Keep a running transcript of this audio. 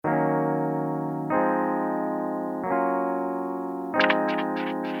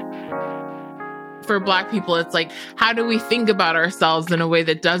for Black people, it's like, how do we think about ourselves in a way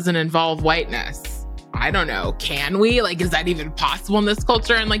that doesn't involve whiteness? I don't know. Can we? Like, is that even possible in this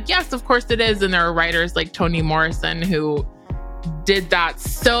culture? And like, yes, of course it is. And there are writers like Toni Morrison who did that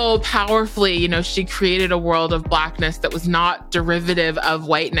so powerfully. You know, she created a world of Blackness that was not derivative of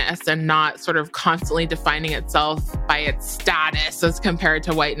whiteness and not sort of constantly defining itself by its status as compared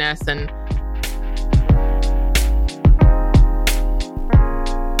to whiteness. And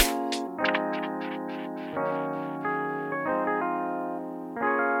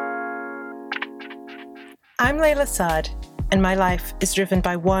I'm Layla Saad, and my life is driven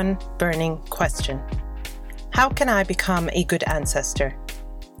by one burning question. How can I become a good ancestor?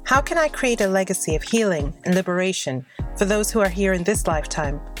 How can I create a legacy of healing and liberation for those who are here in this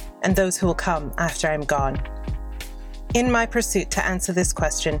lifetime and those who will come after I'm gone? In my pursuit to answer this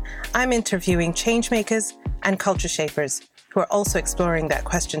question, I'm interviewing changemakers and culture shapers who are also exploring that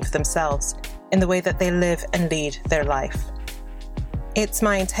question for themselves in the way that they live and lead their life. It's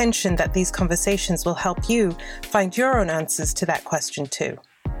my intention that these conversations will help you find your own answers to that question too.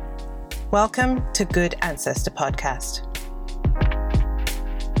 Welcome to Good Ancestor Podcast.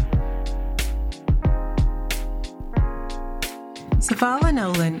 Savala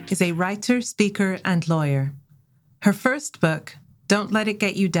Nolan is a writer, speaker, and lawyer. Her first book, Don't Let It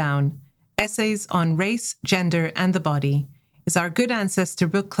Get You Down, Essays on Race, Gender, and the Body, is our Good Ancestor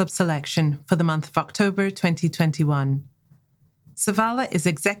Book Club selection for the month of October 2021. Savala is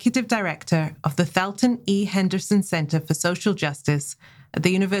Executive Director of the Thelton E. Henderson Center for Social Justice at the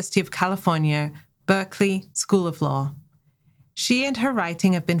University of California, Berkeley School of Law. She and her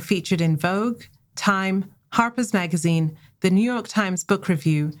writing have been featured in Vogue, Time, Harper's Magazine, the New York Times Book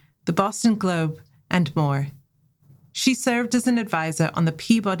Review, the Boston Globe, and more. She served as an advisor on the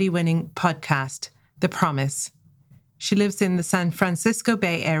Peabody-winning podcast, The Promise. She lives in the San Francisco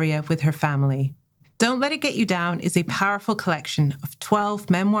Bay Area with her family. Don't Let It Get You Down is a powerful collection of 12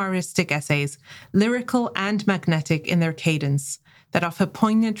 memoiristic essays, lyrical and magnetic in their cadence, that offer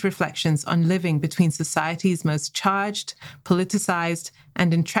poignant reflections on living between society's most charged, politicized,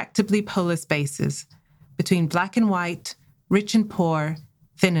 and intractably polar spaces, between black and white, rich and poor,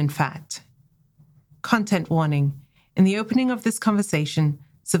 thin and fat. Content warning. In the opening of this conversation,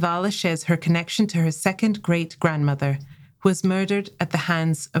 Savala shares her connection to her second great-grandmother, who was murdered at the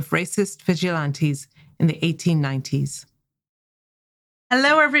hands of racist vigilantes in the 1890s.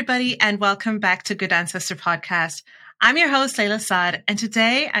 Hello, everybody, and welcome back to Good Ancestor Podcast. I'm your host, Layla Saad, and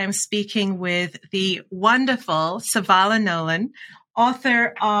today I'm speaking with the wonderful Savala Nolan,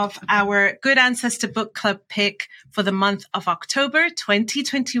 author of our Good Ancestor Book Club pick for the month of October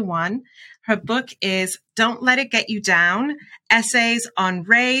 2021. Her book is Don't Let It Get You Down, Essays on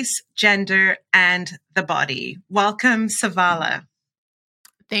Race, Gender, and the Body. Welcome, Savala.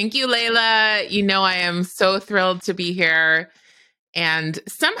 thank you, Layla. You know, I am so thrilled to be here. And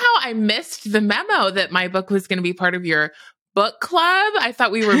somehow I missed the memo that my book was going to be part of your book club. I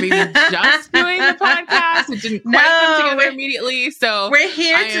thought we were maybe just doing the podcast. It didn't quite come together immediately. So we're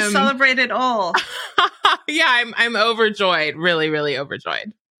here to celebrate it all. Yeah, I'm overjoyed. Really, really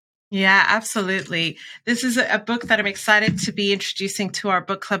overjoyed. Yeah, absolutely. This is a book that I'm excited to be introducing to our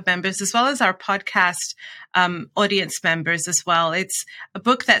book club members, as well as our podcast audience members as well. It's a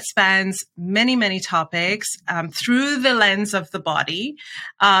book that spans many, many topics through the lens of the body.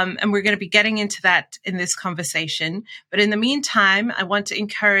 And we're going to be getting into that in this conversation. But in the meantime, I want to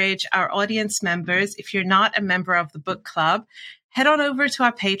encourage our audience members, if you're not a member of the book club, head on over to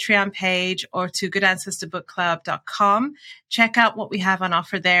our Patreon page or to goodancestorbookclub.com. Check out what we have on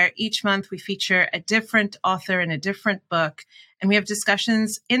offer there. Each month we feature a different author and a different book, and we have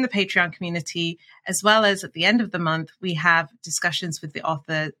discussions in the Patreon community, as well as at the end of the month, we have discussions with the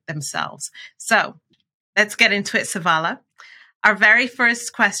author themselves. So let's get into it, Savala. Our very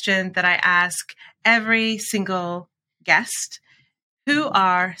first question that I ask every single guest: who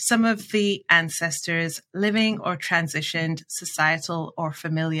are some of the ancestors, living or transitioned, societal or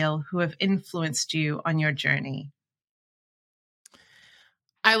familial, who have influenced you on your journey?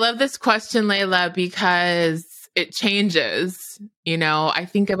 I love this question, Layla, because it changes. You know, I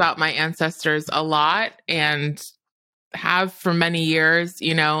think about my ancestors a lot and have for many years,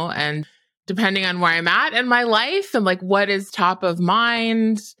 you know, and depending on where I'm at in my life and like what is top of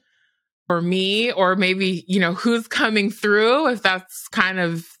mind for me, or maybe, you know, who's coming through, if that's kind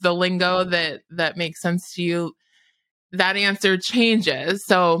of the lingo that makes sense to you, that answer changes.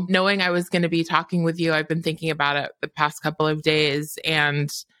 So knowing I was going to be talking with you, I've been thinking about it the past couple of days. And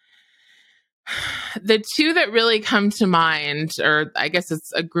the two that really come to mind, or I guess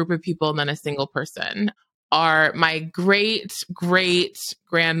it's a group of people and then a single person, are my great great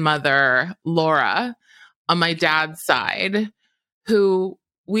grandmother, Laura, on my dad's side, who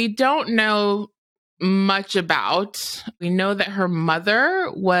we don't know much about. We know that her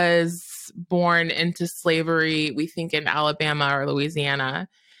mother was born into slavery, we think in Alabama or Louisiana.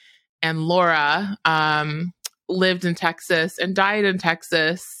 And Laura lived in Texas and died in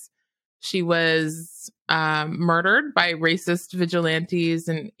Texas. She was murdered by racist vigilantes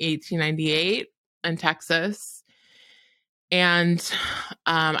in 1898 in Texas. And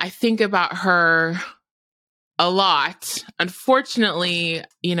I think about her a lot. Unfortunately,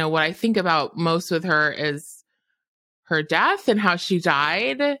 what I think about most with her is her death and how she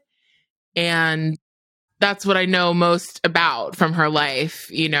died. And that's what I know most about from her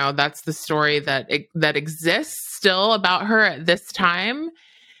life. That's the story that exists still about her at this time.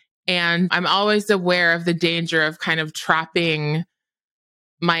 And I'm always aware of the danger of kind of trapping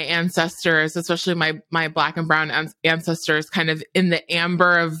my ancestors, especially my Black and brown ancestors, kind of in the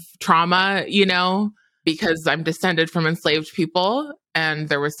amber of trauma, because I'm descended from enslaved people and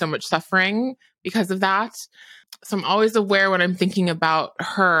there was so much suffering because of that. So I'm always aware when I'm thinking about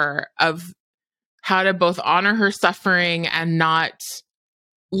her of how to both honor her suffering and not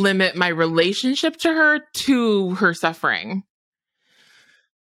limit my relationship to her suffering.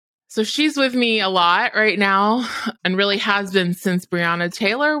 So she's with me a lot right now and really has been since Breonna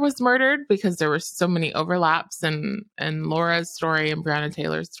Taylor was murdered, because there were so many overlaps in Laura's story and Breonna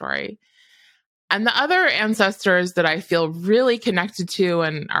Taylor's story. And the other ancestors that I feel really connected to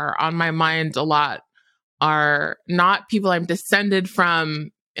and are on my mind a lot are not people I'm descended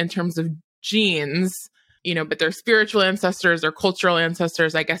from in terms of genes, but they're spiritual ancestors or cultural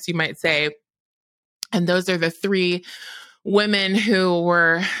ancestors, I guess you might say. And those are the three women who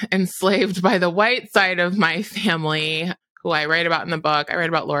were enslaved by the white side of my family, who I write about in the book. I write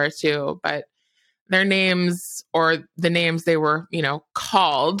about Laura too, but their names, or the names they were,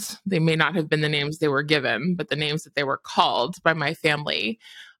 called, they may not have been the names they were given, but the names that they were called by my family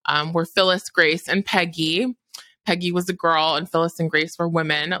were Phyllis, Grace, and Peggy. Peggy was a girl and Phyllis and Grace were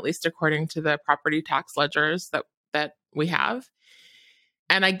women, at least according to the property tax ledgers that we have.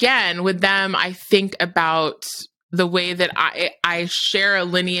 And again, with them, I think about the way that I share a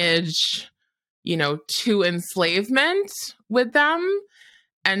lineage, to enslavement with them,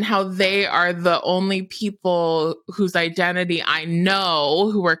 and how they are the only people whose identity I know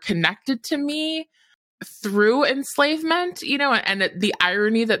who are connected to me through enslavement, and the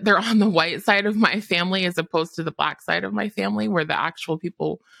irony that they're on the white side of my family as opposed to the Black side of my family where the actual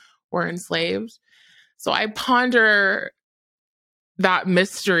people were enslaved. So I ponder that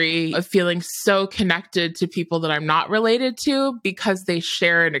mystery of feeling so connected to people that I'm not related to because they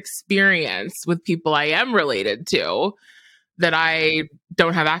share an experience with people I am related to that I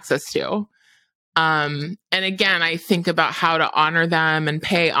don't have access to. And again, I think about how to honor them and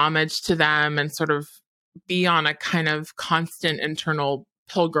pay homage to them and sort of be on a kind of constant internal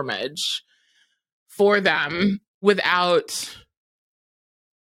pilgrimage for them without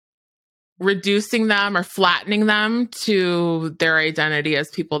reducing them or flattening them to their identity as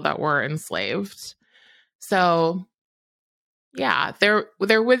people that were enslaved. So yeah, they're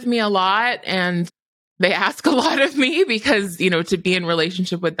with me a lot and they ask a lot of me because, to be in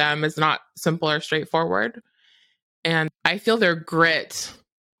relationship with them is not simple or straightforward. And I feel their grit,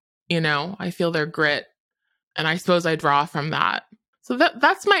 I feel their grit. And I suppose I draw from that. So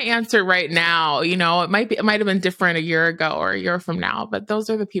that's my answer right now. It might have been different a year ago or a year from now, but those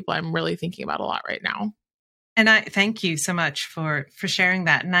are the people I'm really thinking about a lot right now. And I thank you so much for sharing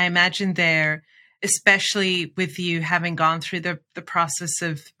that. And I imagine there, especially with you having gone through the process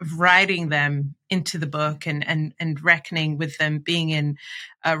of writing them into the book and reckoning with them, being in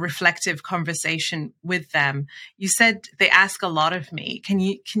a reflective conversation with them. You said they ask a lot of me. Can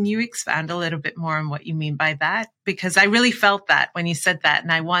you expand a little bit more on what you mean by that? Because I really felt that when you said that,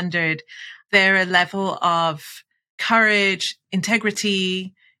 and I wondered, there a level of courage,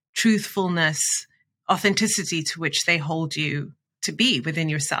 integrity, truthfulness, authenticity to which they hold you to be within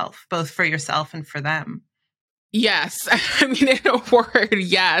yourself, both for yourself and for them? Yes. I mean, in a word,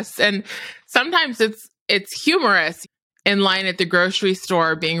 yes. And sometimes it's humorous. In line at the grocery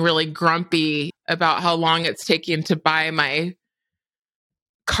store, being really grumpy about how long it's taking to buy my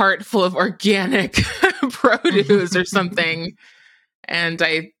cart full of organic produce or something. And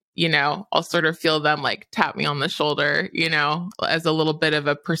I'll sort of feel them like tap me on the shoulder, as a little bit of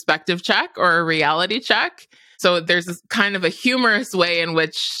a perspective check or a reality check. So there's this kind of a humorous way in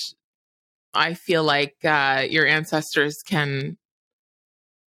which I feel like your ancestors can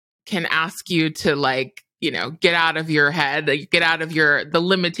ask you to like get out of your head, get out of the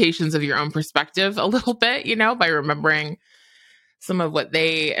limitations of your own perspective a little bit, by remembering some of what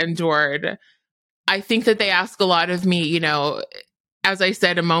they endured. I think that they ask a lot of me, as I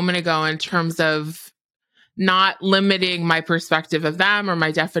said a moment ago, in terms of not limiting my perspective of them or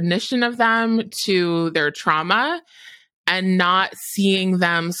my definition of them to their trauma, and not seeing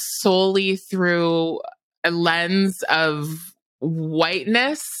them solely through a lens of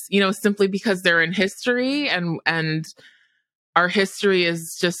whiteness, simply because they're in history, and our history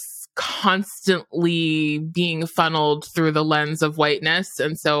is just constantly being funneled through the lens of whiteness.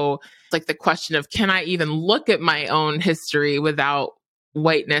 And so it's like the question of, can I even look at my own history without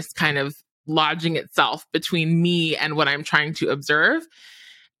whiteness kind of lodging itself between me and what I'm trying to observe?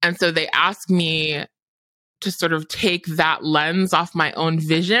 And so they ask me to sort of take that lens off my own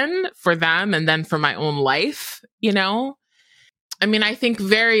vision for them and then for my own life, I mean, I think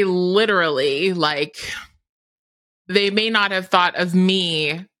very literally, like, they may not have thought of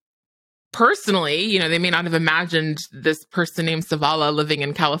me personally, they may not have imagined this person named Savala living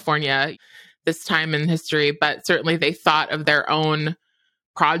in California this time in history, but certainly they thought of their own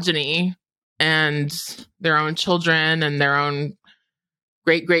progeny and their own children and their own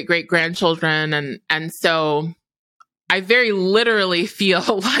great, great, great grandchildren. And so I very literally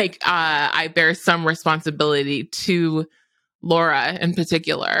feel like I bear some responsibility to Laura in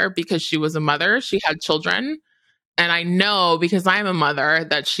particular, because she was a mother, she had children. And I know, because I'm a mother,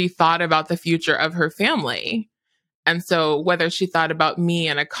 that she thought about the future of her family. And so whether she thought about me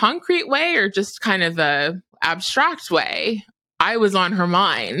in a concrete way or just kind of a abstract way, I was on her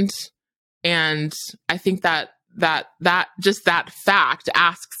mind. And I think that just that fact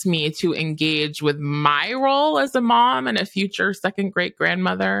asks me to engage with my role as a mom and a future second great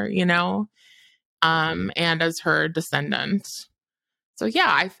grandmother, and as her descendant. So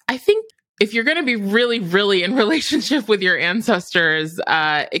yeah, I think if you're going to be really, really in relationship with your ancestors,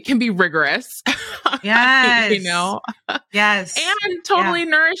 it can be rigorous. Yes. Yes. And totally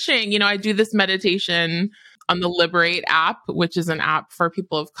nourishing. I do this meditation on the Liberate app, which is an app for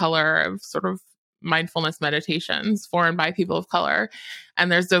people of color, of sort of mindfulness meditations for and by people of color.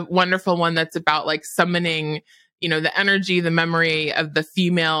 And there's a wonderful one that's about like summoning, the energy, the memory of the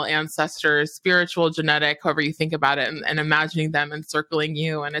female ancestors, spiritual, genetic, however you think about it, and imagining them encircling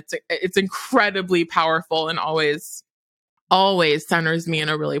you. And it's incredibly powerful and always centers me in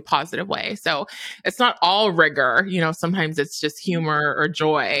a really positive way. So it's not all rigor, sometimes it's just humor or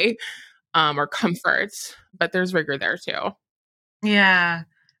joy, or comfort, but there's rigor there too. Yeah.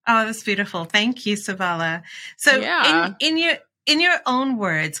 Oh, that's beautiful. Thank you, Savala. So yeah. in your own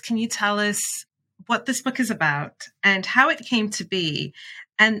words, can you tell us what this book is about and how it came to be?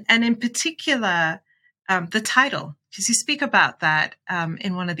 And in particular, the title, because you speak about that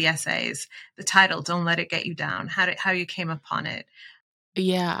in one of the essays, the title, Don't Let It Get You Down, how you came upon it.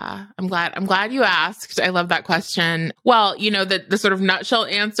 Yeah, I'm glad you asked. I love that question. Well, the sort of nutshell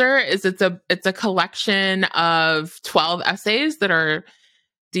answer is it's a collection of 12 essays that are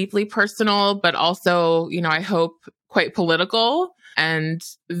deeply personal, but also, I hope quite political and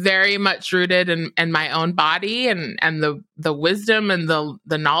very much rooted in my own body and the wisdom and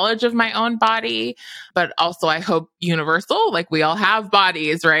the knowledge of my own body, but also I hope universal. Like, we all have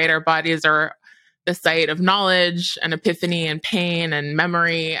bodies, right? Our bodies are the site of knowledge and epiphany and pain and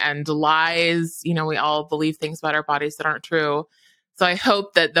memory and lies. We all believe things about our bodies that aren't true. So I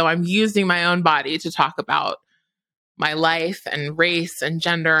hope that though I'm using my own body to talk about my life and race and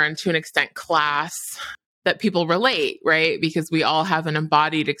gender and to an extent class, that people relate, right? Because we all have an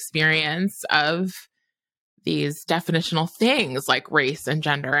embodied experience of these definitional things like race and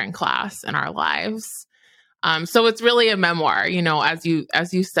gender and class in our lives. So it's really a memoir, as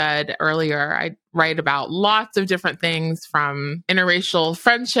you said earlier. I write about lots of different things, from interracial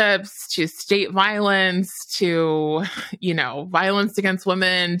friendships to state violence to, violence against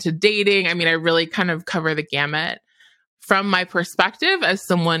women to dating. I mean, I really kind of cover the gamut from my perspective as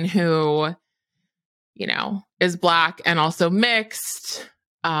someone who, is Black and also mixed,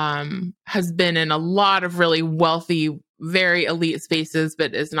 has been in a lot of really wealthy, very elite spaces,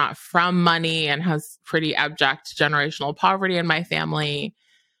 but is not from money and has pretty abject generational poverty in my family.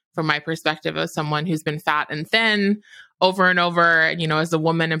 From my perspective as someone who's been fat and thin over and over, and, as a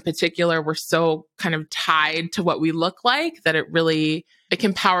woman in particular, we're so kind of tied to what we look like that it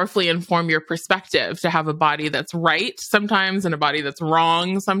can powerfully inform your perspective to have a body that's right sometimes and a body that's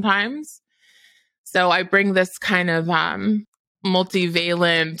wrong sometimes. So I bring this kind of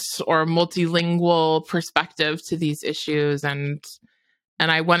multivalent or multilingual perspective to these issues, and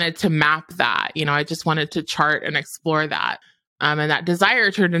I wanted to map that. I just wanted to chart and explore that, and that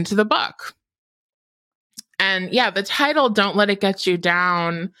desire turned into the book. And yeah, the title, Don't Let It Get You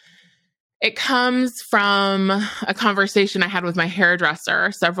Down, it comes from a conversation I had with my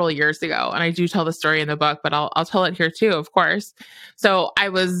hairdresser several years ago. And I do tell the story in the book, but I'll tell it here too, of course. So I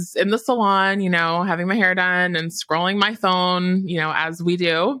was in the salon, having my hair done and scrolling my phone, as we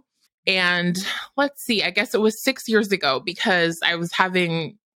do. And let's see, I guess it was 6 years ago, because I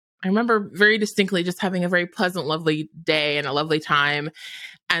remember very distinctly just having a very pleasant, lovely day and a lovely time.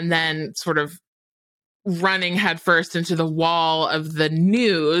 And then sort of running headfirst into the wall of the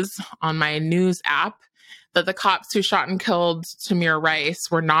news on my news app that the cops who shot and killed Tamir Rice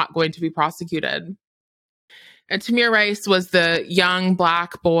were not going to be prosecuted. And Tamir Rice was the young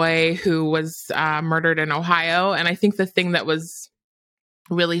Black boy who was murdered in Ohio. And I think the thing that was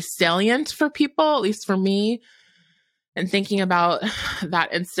really salient for people, at least for me, and thinking about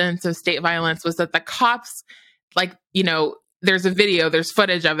that instance of state violence, was that the cops, there's a video, there's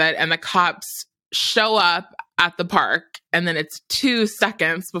footage of it, and the cops show up at the park, and then it's 2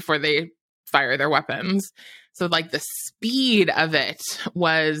 seconds before they fire their weapons. So the speed of it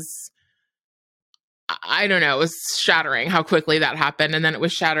was, I don't know, it was shattering how quickly that happened. And then it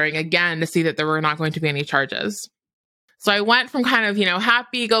was shattering again to see that there were not going to be any charges. So I went from kind of,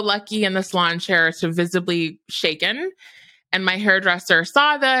 happy-go-lucky in this lawn chair to visibly shaken. And my hairdresser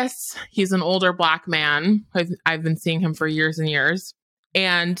saw this. He's an older Black man. I've been seeing him for years and years.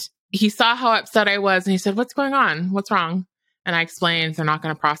 And he saw how upset I was, and he said, "What's going on? What's wrong?" And I explained, they're not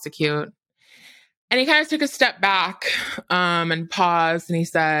going to prosecute. And he kind of took a step back and paused, and he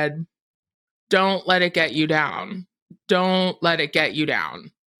said, "Don't let it get you down. Don't let it get you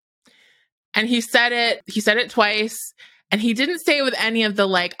down." And he said it twice. And he didn't say it with any of the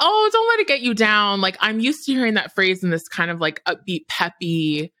 "Oh, don't let it get you down." I'm used to hearing that phrase in this kind of upbeat,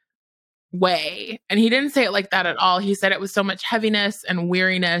 peppy way. And he didn't say it like that at all. He said it with so much heaviness and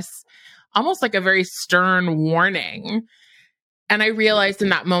weariness, almost like a very stern warning. And I realized in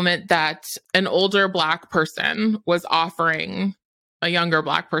that moment that an older Black person was offering a younger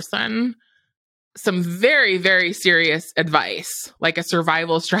Black person some very, very serious advice, like a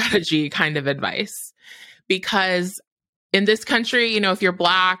survival strategy kind of advice. Because in this country, if you're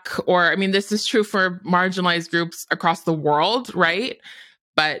Black, or, this is true for marginalized groups across the world, right?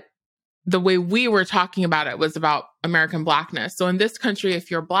 But the way we were talking about it was about American Blackness. So in this country, if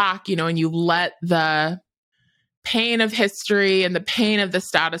you're Black, and you let the pain of history and the pain of the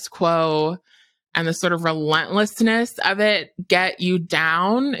status quo and the sort of relentlessness of it get you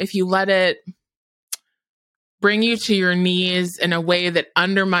down, if you let it bring you to your knees in a way that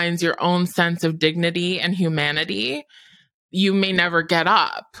undermines your own sense of dignity and humanity, you may never get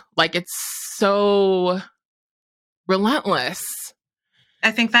up. It's so relentless. I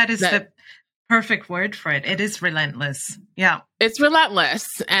think that is the perfect word for it. It is relentless. Yeah. It's relentless.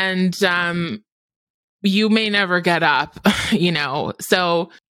 And you may never get up,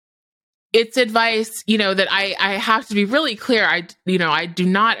 So it's advice, that I have to be really clear. I do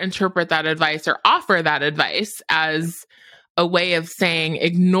not interpret that advice or offer that advice as a way of saying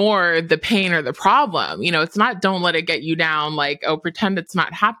ignore the pain or the problem. It's not don't let it get you down, pretend it's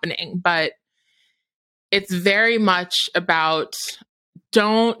not happening. But it's very much about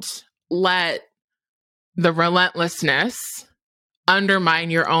don't let the relentlessness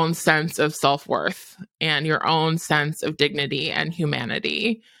undermine your own sense of self-worth and your own sense of dignity and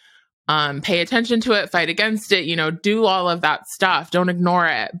humanity. Pay attention to it, fight against it, do all of that stuff. Don't ignore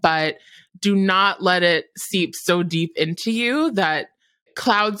it, but do not let it seep so deep into you that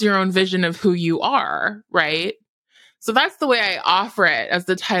clouds your own vision of who you are, right? So that's the way I offer it as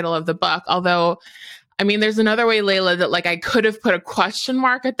the title of the book. Although, there's another way, Layla, that I could have put a question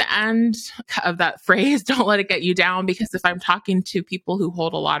mark at the end of that phrase, don't let it get you down, because if I'm talking to people who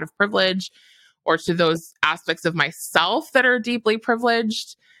hold a lot of privilege, or to those aspects of myself that are deeply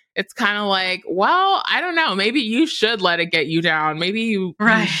privileged, it's kind of well, I don't know, maybe you should let it get you down. Maybe you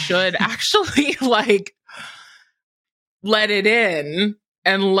should actually let it in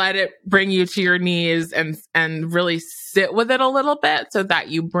and let it bring you to your knees and really sit with it a little bit, so that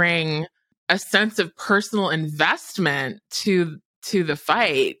you bring a sense of personal investment to the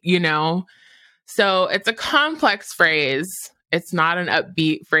fight, So it's a complex phrase. It's not an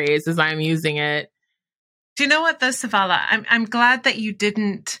upbeat phrase as I'm using it. Do you know what, though, Savala? I'm glad that you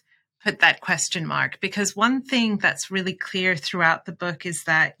didn't put that question mark, because one thing that's really clear throughout the book is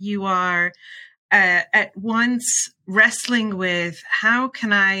that you are at once wrestling with how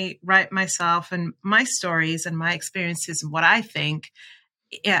can I write myself and my stories and my experiences and what I think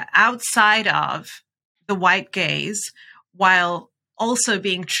outside of the white gaze, while also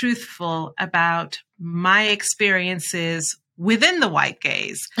being truthful about my experiences within the white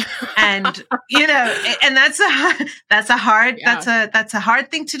gaze. And, and that's a hard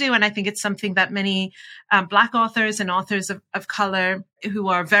thing to do. And I think it's something that many Black authors and authors of color who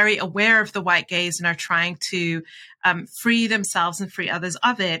are very aware of the white gaze and are trying to free themselves and free others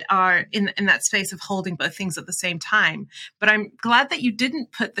of it are in that space of holding both things at the same time. But I'm glad that you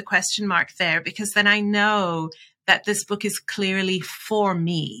didn't put the question mark there, because then I know that this book is clearly for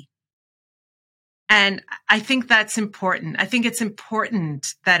me. And I think that's important. I think it's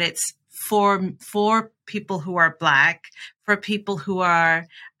important that it's for people who are Black, for people who are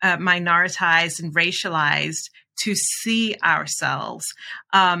minoritized and racialized, to see ourselves.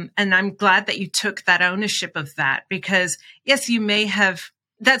 And I'm glad that you took that ownership of that, because yes, you may have,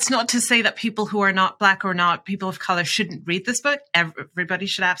 that's not to say that people who are not Black or not people of color shouldn't read this book. Everybody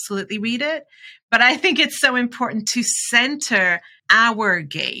should absolutely read it. But I think it's so important to center our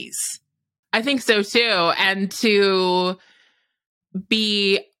gaze. I think so too. And to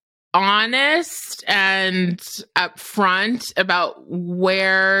be honest and upfront about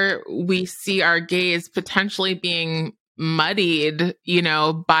where we see our gaze potentially being muddied,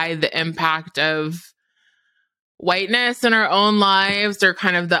 by the impact of whiteness in our own lives, or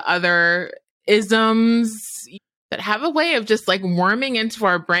kind of the other isms that have a way of just like worming into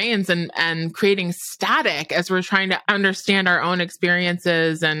our brains and creating static as we're trying to understand our own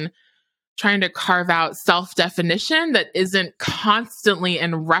experiences and trying to carve out self-definition that isn't constantly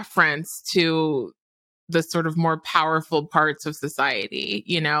in reference to the sort of more powerful parts of society,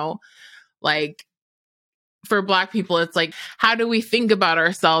 like for Black people, it's like, how do we think about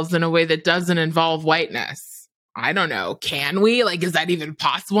ourselves in a way that doesn't involve whiteness? I don't know. Can we? Like, is that even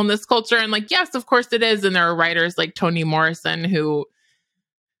possible in this culture? And like, yes, of course it is. And there are writers like Toni Morrison who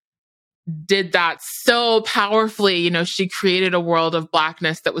did that so powerfully. She created a world of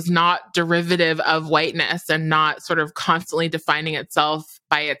Blackness that was not derivative of whiteness and not sort of constantly defining itself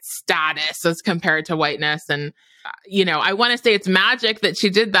by its status as compared to whiteness. And, I want to say it's magic that she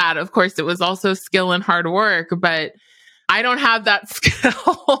did that. Of course, it was also skill and hard work, but I don't have that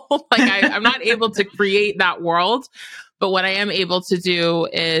skill. I'm not able to create that world. But what I am able to do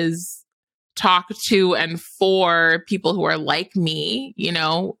is talk to and for people who are like me,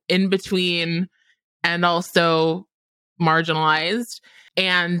 in between and also marginalized,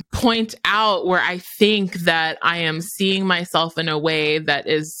 and point out where I think that I am seeing myself in a way that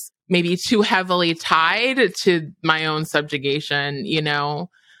is maybe too heavily tied to my own subjugation.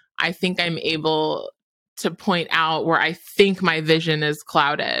 I think I'm able to point out where I think my vision is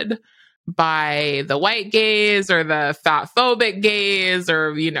clouded by the white gaze or the fat phobic gaze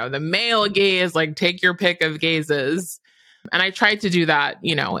or, the male gaze, like take your pick of gazes. And I tried to do that,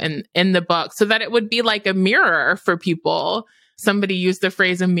 in the book so that it would be like a mirror for people. Somebody used the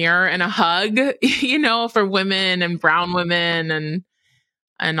phrase a mirror and a hug, for women and brown women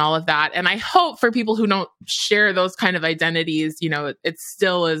and all of that. And I hope for people who don't share those kind of identities, it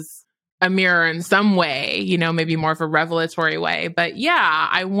still is a mirror in some way, maybe more of a revelatory way. But yeah,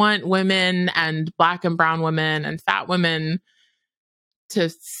 I want women and Black and brown women and fat women to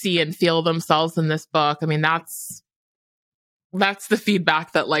see and feel themselves in this book. I mean, that's the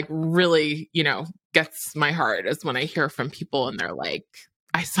feedback that like really, gets my heart, is when I hear from people and they're like,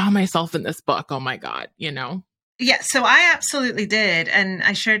 I saw myself in this book. Oh my God, Yeah, so I absolutely did. And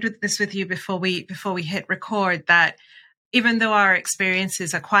I shared this with you before we hit record, that even though our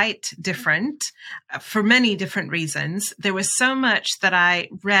experiences are quite different for many different reasons, there was so much that I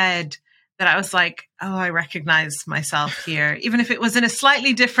read that I was like, oh, I recognize myself here, even if it was in a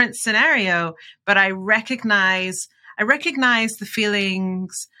slightly different scenario. But I recognize the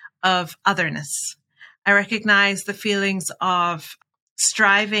feelings of otherness. I recognize the feelings of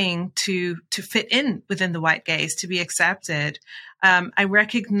striving to fit in within the white gaze, to be accepted. I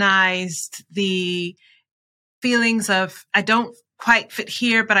recognized the feelings of, I don't quite fit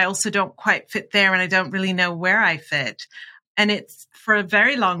here, but I also don't quite fit there, and I don't really know where I fit. And it's, for a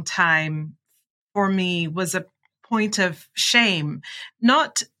very long time, for me, was a point of shame,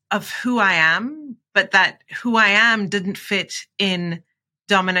 not of who I am, but that who I am didn't fit in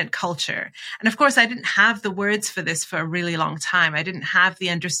dominant culture. And of course, I didn't have the words for this for a really long time. I didn't have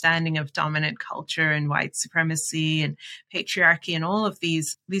the understanding of dominant culture and white supremacy and patriarchy and all of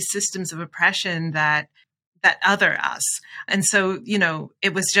these systems of oppression that other us. And so,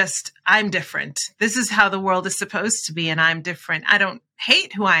 it was just, I'm different. This is how the world is supposed to be, and I'm different. I don't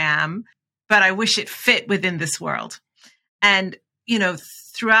hate who I am, but I wish it fit within this world. And,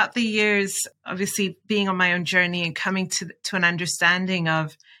 throughout the years, obviously being on my own journey and coming to an understanding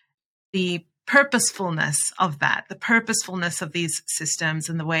of the purposefulness of that, the purposefulness of these systems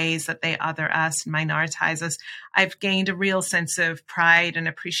and the ways that they other us and minoritize us, I've gained a real sense of pride and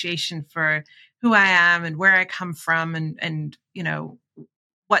appreciation for who I am and where I come from and you know,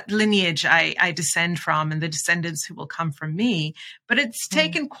 what lineage I descend from and the descendants who will come from me. But it's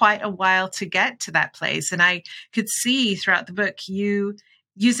taken quite a while to get to that place. And I could see throughout the book you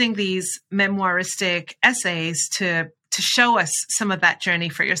using these memoiristic essays to show us some of that journey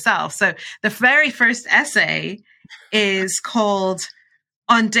for yourself. So the very first essay is called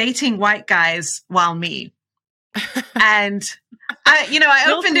On Dating White Guys While Me. And I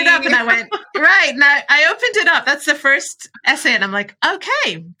opened it up and I went, right. Now I opened it up. That's the first essay. And I'm like,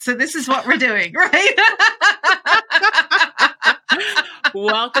 okay, so this is what we're doing, right?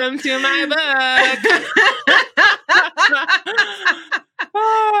 Welcome to my book.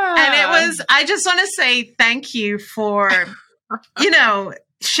 And I just want to say thank you for,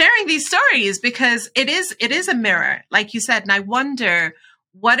 sharing these stories, because it is a mirror, like you said. And I wonder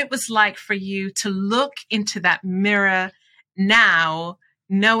what it was like for you to look into that mirror now,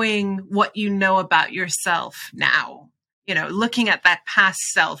 knowing what you know about yourself now, looking at that past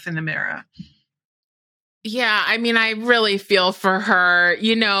self in the mirror. Yeah, I mean, I really feel for her,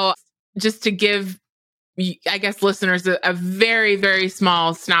 just to give, I guess, listeners a very, very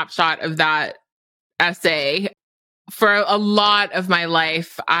small snapshot of that essay. For a lot of my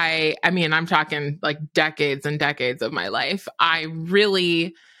life, I mean, I'm talking like decades and decades of my life, I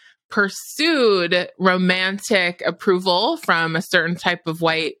really pursued romantic approval from a certain type of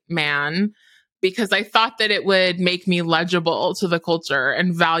white man because I thought that it would make me legible to the culture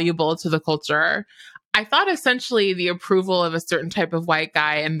and valuable to the culture. I thought essentially the approval of a certain type of white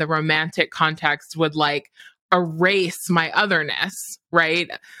guy in the romantic context would like erase my otherness, right?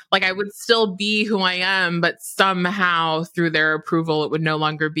 Like I would still be who I am, but somehow through their approval, it would no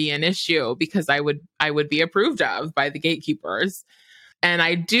longer be an issue because I would be approved of by the gatekeepers. And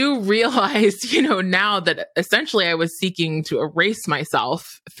I do realize, now that essentially I was seeking to erase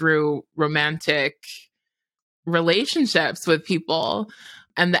myself through romantic relationships with people.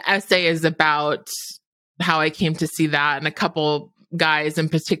 And the essay is about how I came to see that, and a couple guys in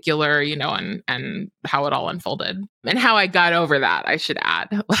particular, and how it all unfolded and how I got over that, I should add,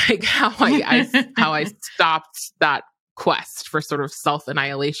 like how I stopped that quest for sort of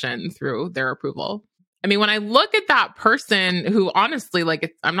self-annihilation through their approval. I mean, when I look at that person who honestly,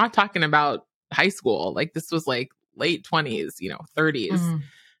 like, I'm not talking about high school, like this was like late 20s, 30s,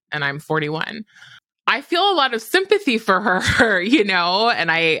 and I'm 41. I feel a lot of sympathy for her,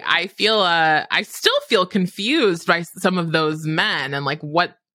 and I feel, I still feel confused by some of those men and like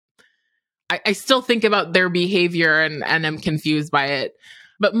what I still think about their behavior and am confused by it.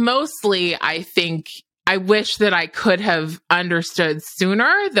 But mostly I think I wish that I could have understood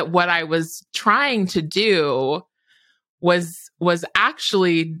sooner that what I was trying to do was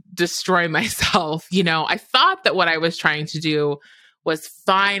actually destroy myself. I thought that what I was trying to do was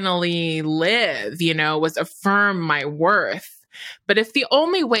finally live, was affirm my worth. But if the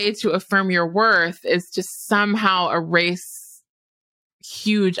only way to affirm your worth is to somehow erase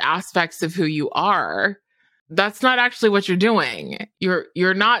huge aspects of who you are, that's not actually what you're doing.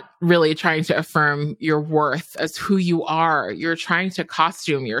 You're not really trying to affirm your worth as who you are. You're trying to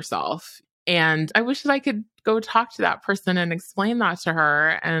costume yourself. And I wish that I could go talk to that person and explain that to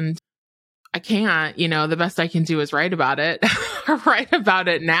her. And I can't, the best I can do is write about it, write about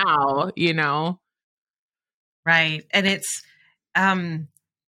it now, Right. And it's,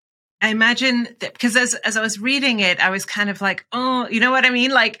 I imagine that because as I was reading it, I was kind of like, oh, you know what I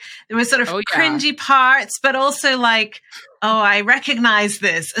mean? Like there was sort of cringy parts, but also like, oh, I recognize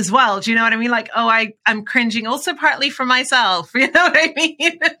this as well. Do you know what I mean? Like, oh, I'm cringing also partly for myself. You know what I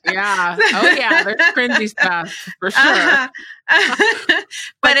mean? Yeah. Oh yeah. There's cringy stuff for sure.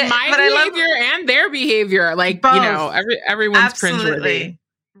 But my behavior and their behavior, like, both. Everyone's cringeworthy.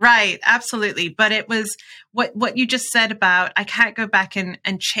 Right. Absolutely. But it was what you just said about, I can't go back and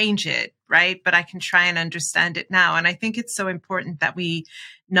change it. Right. But I can try and understand it now. And I think it's so important that we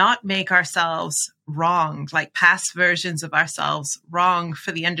not make ourselves wrong, like past versions of ourselves wrong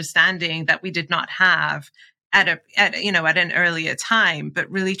for the understanding that we did not have at an earlier time, but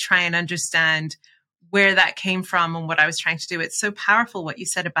really try and understand where that came from and what I was trying to do. It's so powerful what you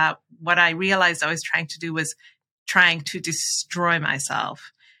said about what I realized I was trying to do was trying to destroy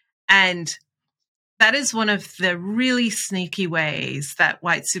myself. And that is one of the really sneaky ways that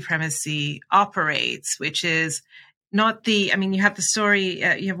white supremacy operates, which is not you have the story,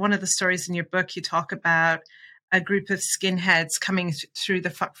 you have one of the stories in your book, you talk about a group of skinheads coming through the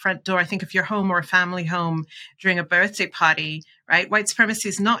front door, I think of your home or a family home during a birthday party, right? White supremacy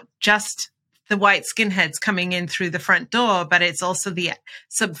is not just the white skinheads coming in through the front door, but it's also the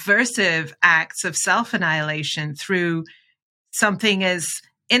subversive acts of self-annihilation through something as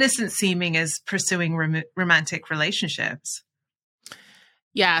innocent seeming as pursuing romantic relationships.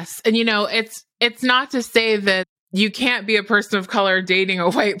 Yes. And, it's not to say that you can't be a person of color dating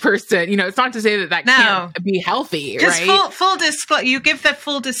a white person. It's not to say that can't be healthy, right? Full disclosure, you give the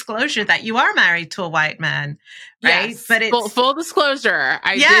full disclosure that you are married to a white man, right? Yes, but it's full disclosure.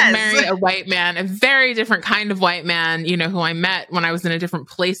 I did marry a white man, a very different kind of white man, who I met when I was in a different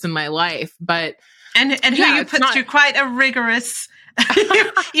place in my life. But and who you put through quite a rigorous.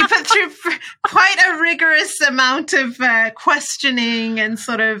 you put through quite a rigorous amount of questioning and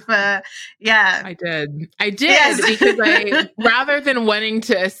sort of, I did yes. Because rather than wanting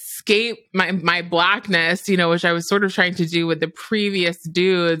to escape my blackness, which I was sort of trying to do with the previous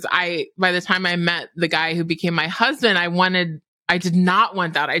dudes, by the time I met the guy who became my husband, I did not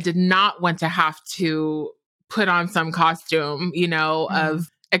want that. I did not want to have to put on some costume,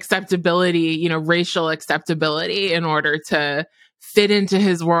 of acceptability, racial acceptability in order to fit into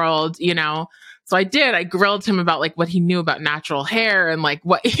his world, So I grilled him about like what he knew about natural hair and like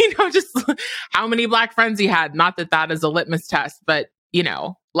what, just how many black friends he had. Not that is a litmus test, but,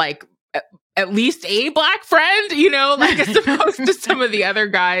 like at least a black friend, like as opposed to some of the other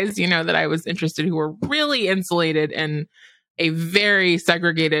guys, that I was interested who were really insulated in a very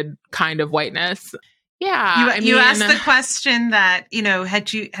segregated kind of whiteness. Yeah. You asked the question that,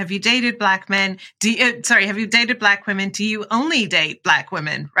 have you dated black men? Have you dated black women? Do you only date black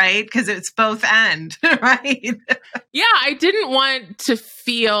women? Right? Because it's both and, right? Yeah. I didn't want to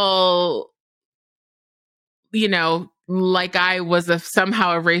feel, like I was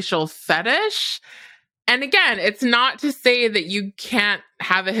somehow a racial fetish. And again, it's not to say that you can't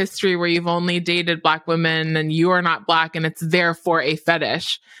have a history where you've only dated black women and you are not black and it's therefore a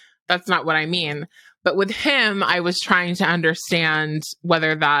fetish. That's not what I mean. But with him, I was trying to understand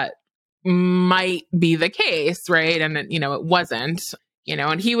whether that might be the case, right? And, it wasn't,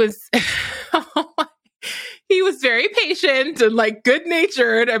 and he was, he was very patient and like good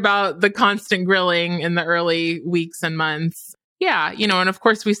natured about the constant grilling in the early weeks and months. Yeah. And of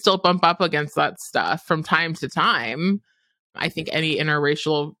course we still bump up against that stuff from time to time. I think any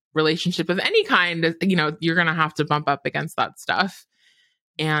interracial relationship of any kind, you're going to have to bump up against that stuff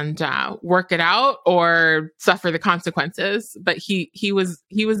and work it out or suffer the consequences. But he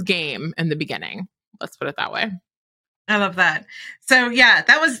was game in the beginning. Let's put it that way. I love that. So yeah,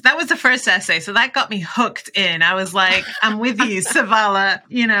 that was the first essay. So that got me hooked in. I was like, I'm with you, Savala.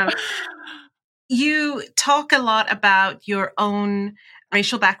 You talk a lot about your own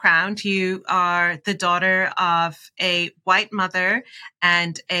racial background. You are the daughter of a white mother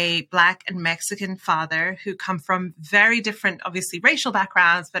and a Black and Mexican father who come from very different, obviously, racial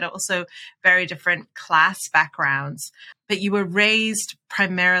backgrounds, but also very different class backgrounds. But you were raised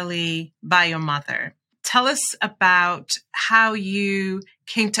primarily by your mother. Tell us about how you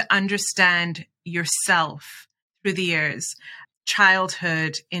came to understand yourself through the years.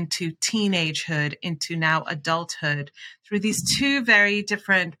 Childhood into teenagehood into now adulthood through these two very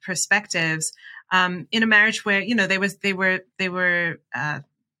different perspectives in a marriage where they were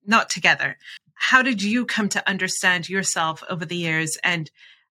not together. How did you come to understand yourself over the years, and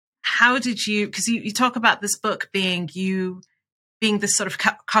how did you? Because you talk about this book being this sort of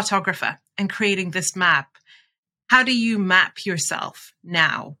cartographer and creating this map. How do you map yourself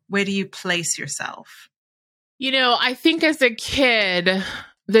now? Where do you place yourself? I think as a kid,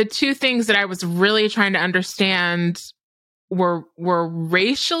 the two things that I was really trying to understand were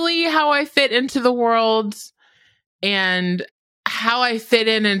racially how I fit into the world and how I fit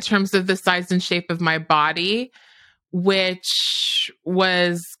in terms of the size and shape of my body, which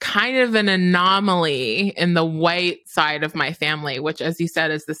was kind of an anomaly in the white side of my family, which, as you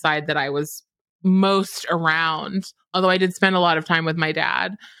said, is the side that I was most around, although I did spend a lot of time with my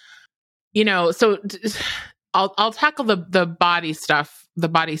dad. So I'll tackle the body stuff, the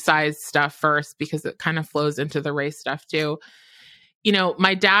body size stuff first, because it kind of flows into the race stuff too.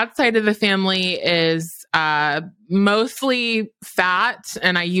 My dad's side of the family is mostly fat,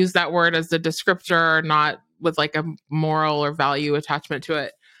 and I use that word as a descriptor, not with like a moral or value attachment to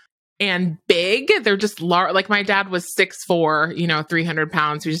it. And big, they're just large. Like my dad was 6'4", 300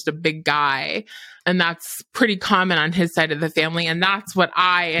 pounds. He's just a big guy. And that's pretty common on his side of the family. And that's what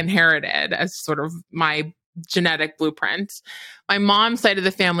I inherited as sort of my genetic blueprint. My mom's side of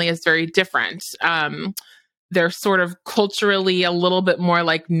the family is very different. They're sort of culturally a little bit more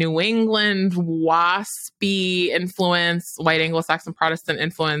like New England, waspy influence, white Anglo-Saxon Protestant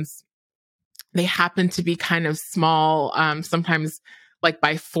influence. They happen to be kind of small, sometimes like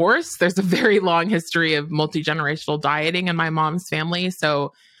by force. There's a very long history of multi-generational dieting in my mom's family.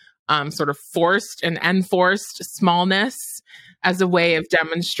 So sort of forced and enforced smallness as a way of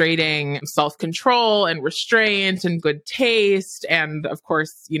demonstrating self-control and restraint and good taste. And of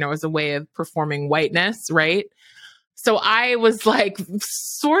course, as a way of performing whiteness, right? So I was like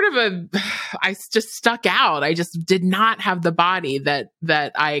I just stuck out. I just did not have the body that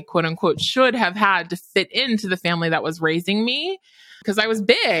I quote unquote should have had to fit into the family that was raising me, because I was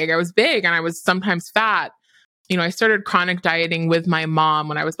big and I was sometimes fat. I started chronic dieting with my mom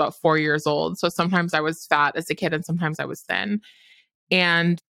when I was about 4 years old. So sometimes I was fat as a kid and sometimes I was thin.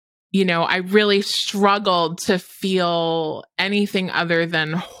 And, I really struggled to feel anything other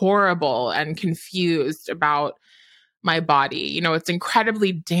than horrible and confused about my body. It's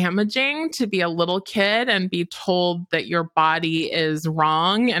incredibly damaging to be a little kid and be told that your body is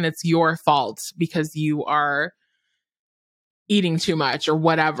wrong and it's your fault because you are eating too much or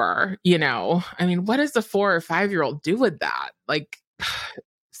whatever. I mean, what does a 4 or 5-year-old do with that?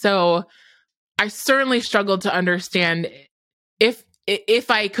 So I certainly struggled to understand if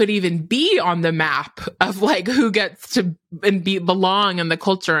I could even be on the map of who gets to belong in the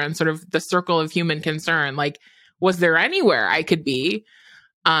culture and sort of the circle of human concern. Was there anywhere I could be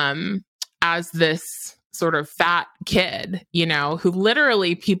as this sort of fat kid, who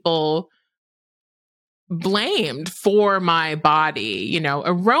literally people blamed for my body,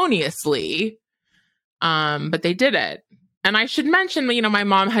 erroneously. But they did it. And I should mention, my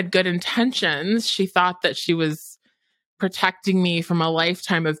mom had good intentions. She thought that she was protecting me from a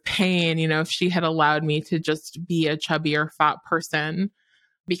lifetime of pain, if she had allowed me to just be a chubby or fat person,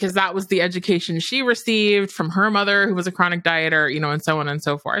 because that was the education she received from her mother, who was a chronic dieter, and so on and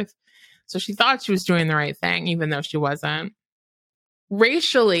so forth. So she thought she was doing the right thing, even though she wasn't.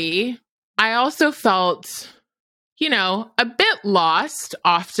 Racially, I also felt, a bit lost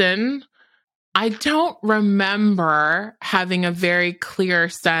often. I don't remember having a very clear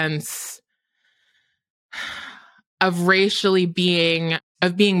sense of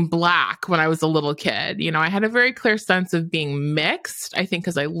being Black when I was a little kid. I had a very clear sense of being mixed, I think,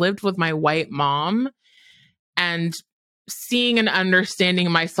 because I lived with my white mom, and seeing and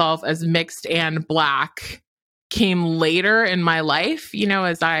understanding myself as mixed and Black came later in my life,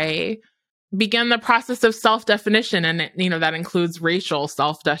 as I began the process of self-definition. And, that includes racial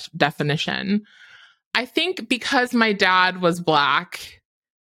self-definition. I think because my dad was Black,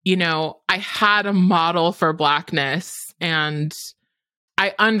 I had a model for Blackness, and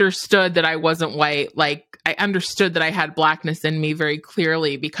I understood that I wasn't white. I understood that I had Blackness in me very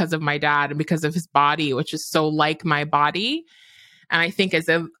clearly because of my dad and because of his body, which is so like my body. And I think as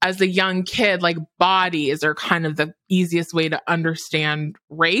a young kid, bodies are kind of the easiest way to understand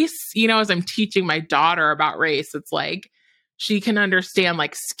race. As I'm teaching my daughter about race, it's she can understand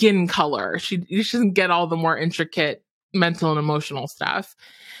skin color. She doesn't get all the more intricate mental and emotional stuff.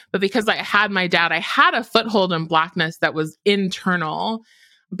 But because I had my dad, I had a foothold in Blackness that was internal.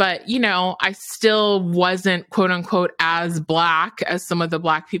 But, I still wasn't, quote unquote, as Black as some of the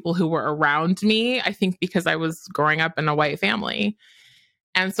Black people who were around me, I think because I was growing up in a white family.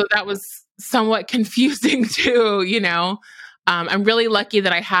 And so that was somewhat confusing too, I'm really lucky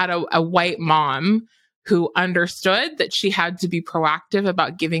that I had a white mom who understood that she had to be proactive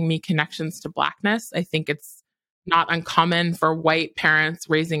about giving me connections to Blackness. I think it's not uncommon for white parents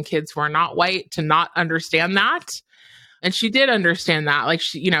raising kids who are not white to not understand that. And she did understand that.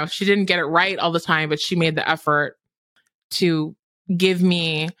 She didn't get it right all the time, but she made the effort to give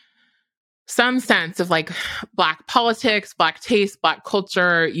me some sense of Black politics, Black taste, Black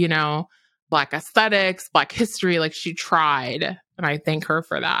culture, Black aesthetics, Black history. She tried, and I thank her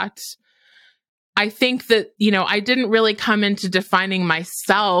for that. I think that, I didn't really come into defining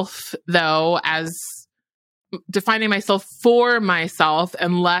myself, though, as defining myself for myself,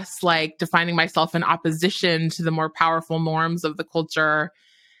 and less defining myself in opposition to the more powerful norms of the culture.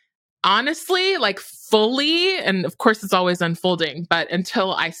 Honestly, fully, and of course it's always unfolding, but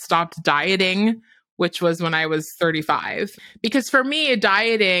until I stopped dieting, which was when I was 35. Because for me,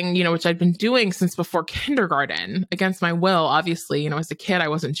 dieting, which I'd been doing since before kindergarten, against my will, obviously, as a kid, I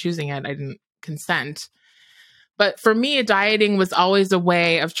wasn't choosing it. I didn't consent. But for me, dieting was always a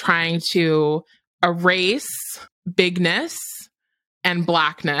way of trying to erase bigness and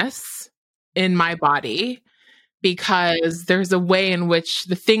Blackness in my body, because there's a way in which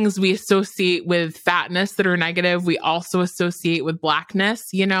the things we associate with fatness that are negative, we also associate with Blackness,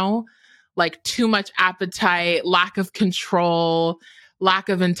 too much appetite, lack of control, lack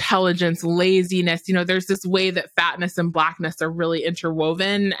of intelligence, laziness. There's this way that fatness and Blackness are really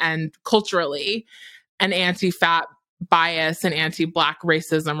interwoven, and culturally, an anti-fat bias and anti-Black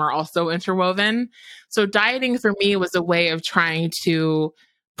racism are also interwoven. So dieting for me was a way of trying to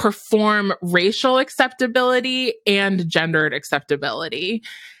perform racial acceptability and gendered acceptability.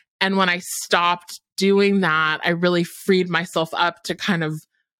 And when I stopped doing that, I really freed myself up to kind of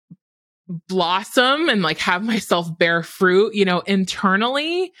blossom and like have myself bear fruit, you know,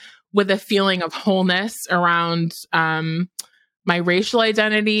 internally with a feeling of wholeness around my racial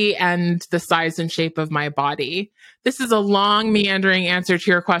identity and the size and shape of my body. This is a long, meandering answer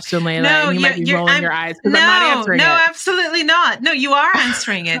to your question, Layla, and you might be rolling your eyes because I'm not answering it. No, absolutely not. No, you are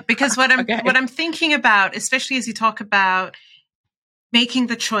answering it because what I'm Okay. what I'm thinking about, especially as you talk about making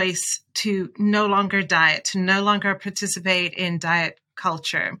the choice to no longer diet, to no longer participate in diet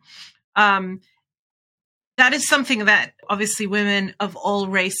culture. That is something that obviously women of all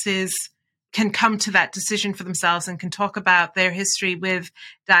races can come to that decision for themselves and can talk about their history with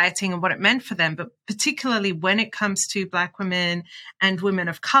dieting and what it meant for them. But particularly when it comes to Black women and women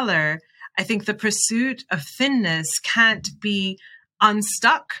of color, I think the pursuit of thinness can't be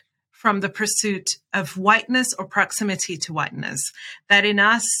unstuck from the pursuit of whiteness or proximity to whiteness. That in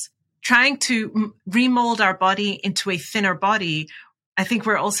us trying to remold our body into a thinner body, I think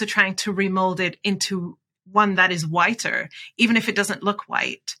we're also trying to remold it into one that is whiter, even if it doesn't look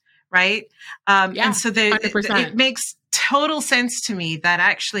white, right? And so it makes total sense to me that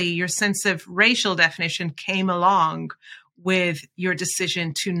actually your sense of racial definition came along with your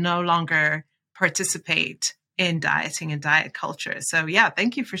decision to no longer participate in dieting and diet culture. So yeah,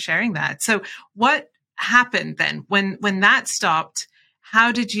 thank you for sharing that. So what happened then when that stopped?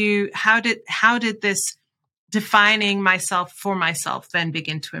 How did this defining myself for myself then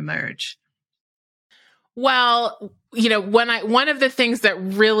begin to emerge? Well, you know, one of the things that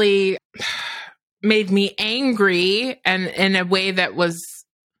really made me angry and in a way that was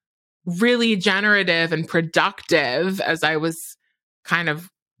really generative and productive as I was kind of,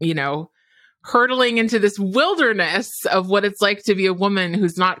 you know, hurtling into this wilderness of what it's like to be a woman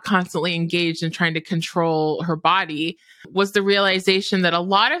who's not constantly engaged in trying to control her body was the realization that a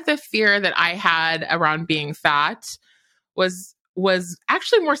lot of the fear that I had around being fat was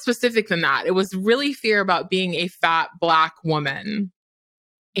actually more specific than that. It was really fear about being a fat Black woman.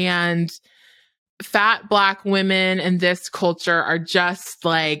 And fat Black women in this culture are just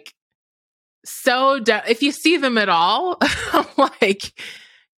like if you see them at all, like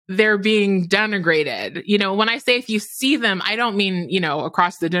they're being denigrated. You know, when I say if you see them, I don't mean, you know,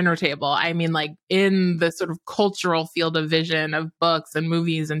 across the dinner table. I mean like in the sort of cultural field of vision of books and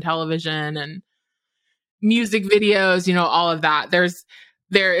movies and television and music videos, you know, all of that.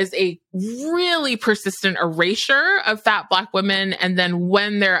 There is a really persistent erasure of fat Black women. And then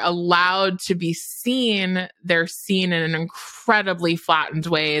when they're allowed to be seen, they're seen in an incredibly flattened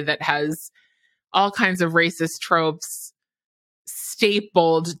way that has all kinds of racist tropes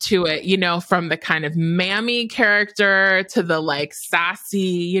stapled to it, you know, from the kind of mammy character to the like sassy,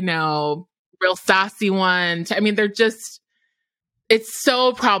 you know, real sassy one. I mean, it's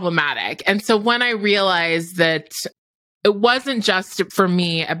so problematic. And so when I realized that it wasn't just for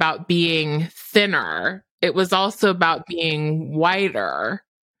me about being thinner, it was also about being whiter.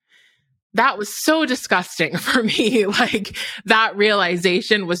 That was so disgusting for me. Like that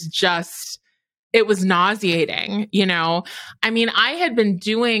realization was it was nauseating, you know? I mean, I had been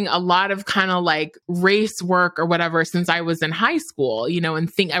doing a lot of kind of like race work or whatever since I was in high school, you know,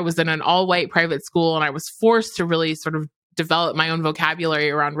 and I was in an all-white private school and I was forced to really sort of develop my own vocabulary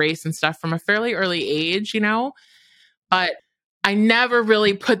around race and stuff from a fairly early age, you know? But I never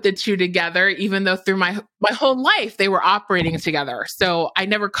really put the two together, even though through my whole life they were operating together. So I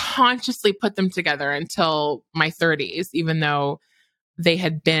never consciously put them together until my 30s, even though they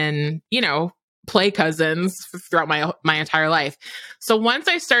had been, you know, play cousins throughout my entire life. So once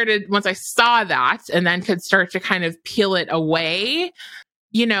I saw that and then could start to kind of peel it away,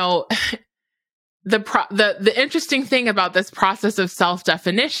 you know, the interesting thing about this process of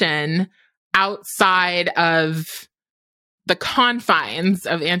self-definition outside of the confines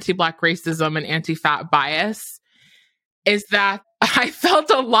of anti-Black racism and anti-fat bias is that I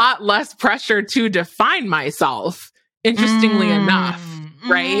felt a lot less pressure to define myself, interestingly enough,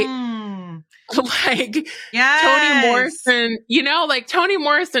 right? Like yes. Toni Morrison, you know, like Toni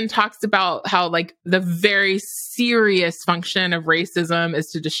Morrison talks about how like the very serious function of racism is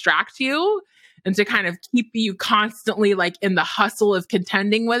to distract you and to kind of keep you constantly like in the hustle of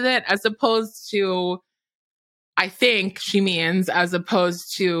contending with it, as opposed to, I think she means, as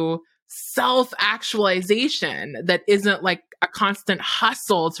opposed to self-actualization that isn't like a constant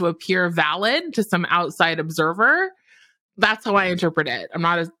hustle to appear valid to some outside observer. That's how I interpret it. I'm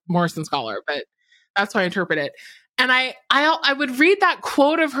not a Morrison scholar, but that's how I interpret it. And I would read that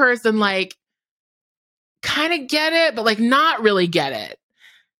quote of hers and like kind of get it, but like not really get it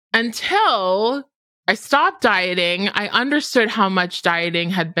until I stopped dieting. I understood how much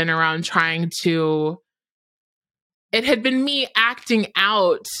dieting had been around it had been me acting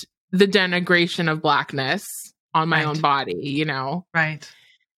out the denigration of Blackness on my own body, you know? Right.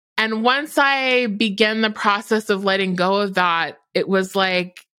 And once I began the process of letting go of that, it was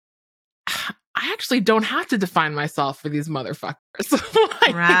like, I actually don't have to define myself for these motherfuckers.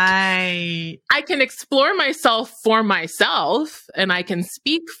 Like, right. I can explore myself for myself and I can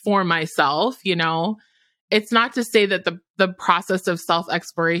speak for myself, you know. It's not to say that the process of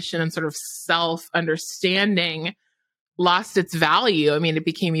self-exploration and sort of self-understanding lost its value. I mean, it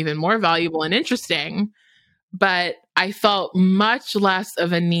became even more valuable and interesting, but I felt much less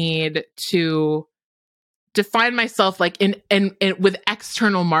of a need to define myself like in with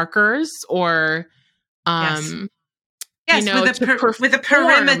external markers or Yes, you know, with a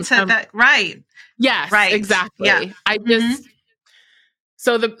perimeter that right. Yes, right. Exactly. Yeah. I just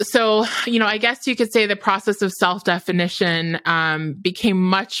so you know, I guess you could say the process of self-definition became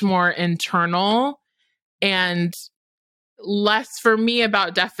much more internal and less for me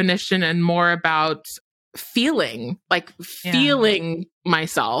about definition and more about feeling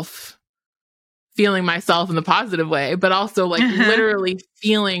myself in the positive way, but also like literally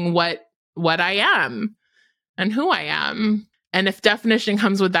feeling what I am and who I am. And if definition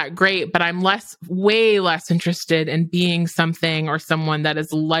comes with that, great, but I'm way less interested in being something or someone that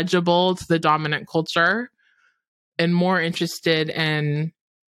is legible to the dominant culture and more interested in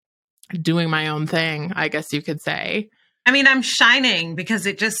doing my own thing, I guess you could say. I mean, I'm shining because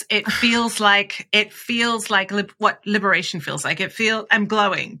it feels like what liberation feels like. I'm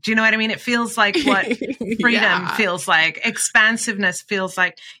glowing. Do you know what I mean? It feels like what freedom feels like. Expansiveness feels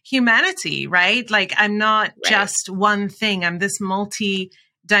like humanity, right? Like I'm not just one thing. I'm this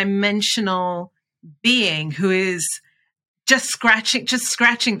multi-dimensional being who is just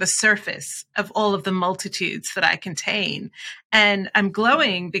scratching the surface of all of the multitudes that I contain. And I'm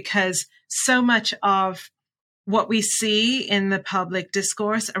glowing because so much of what we see in the public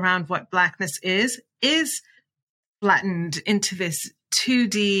discourse around what Blackness is flattened into this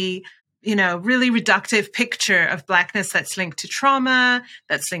 2D, you know, really reductive picture of Blackness that's linked to trauma,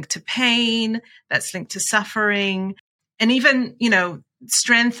 that's linked to pain, that's linked to suffering, and even, you know,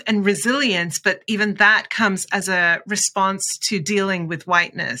 strength and resilience. But even that comes as a response to dealing with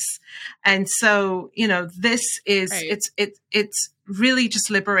whiteness. And so, you know, this is, it's really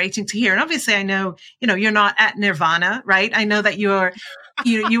just liberating to hear. And obviously I know, you know, you're not at nirvana, right? I know that you are,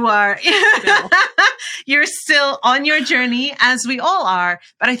 you're still on your journey, as we all are.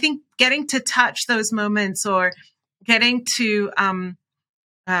 But I think getting to touch those moments or getting to,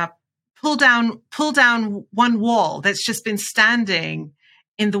 pull down one wall that's just been standing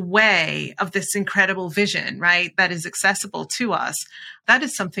in the way of this incredible vision, right? That is accessible to us. That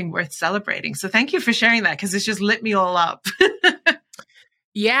is something worth celebrating. So thank you for sharing that, because it's just lit me all up.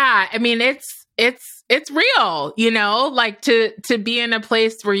 Yeah. I mean, it's real, you know, like to be in a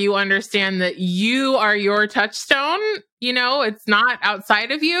place where you understand that you are your touchstone, you know, it's not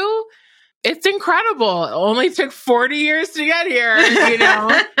outside of you. It's incredible. It only took 40 years to get here, you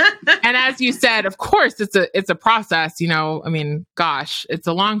know? And as you said, of course, it's a process, you know? I mean, gosh, it's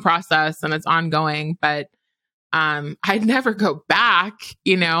a long process and it's ongoing, but I'd never go back,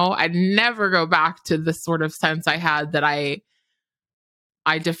 you know? I'd never go back to the sort of sense I had that I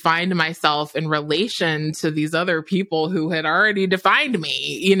defined myself in relation to these other people who had already defined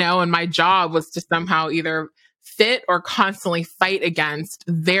me, you know? And my job was to somehow either fit or constantly fight against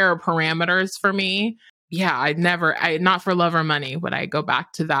their parameters for me. Yeah, not for love or money would I go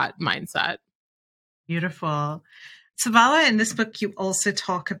back to that mindset. Beautiful. Savala, in this book, you also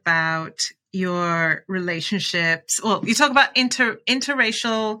talk about your relationships. Well, you talk about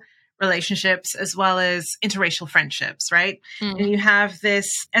interracial relationships as well as interracial friendships, right? Mm-hmm. And you have this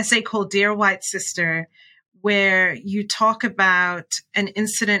essay called Dear White Sister, where you talk about an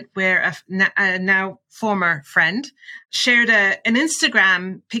incident where a now former friend shared an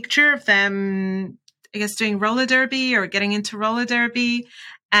Instagram picture of them, I guess, doing roller derby or getting into roller derby.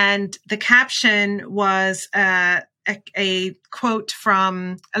 And the caption was a quote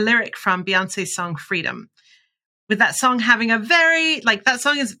from a lyric from Beyonce's song Freedom. With that song having that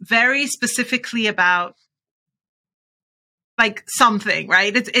song is very specifically about like something,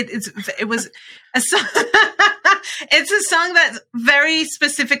 right? It was a song. It's a song that's very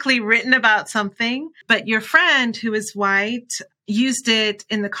specifically written about something, but your friend, who is white, used it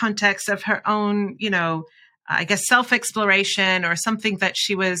in the context of her own, you know, I guess self-exploration or something that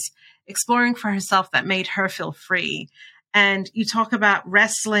she was exploring for herself that made her feel free. And you talk about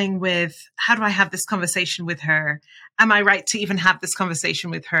wrestling with, how do I have this conversation with her? Am I right to even have this conversation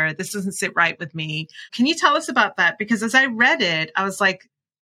with her? This doesn't sit right with me. Can you tell us about that? Because as I read it, I was like,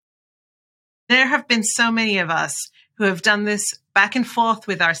 there have been so many of us who have done this back and forth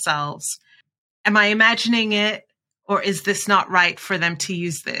with ourselves. Am I imagining it, or is this not right for them to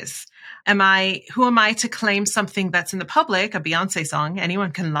use this? Who am I to claim something that's in the public, a Beyonce song?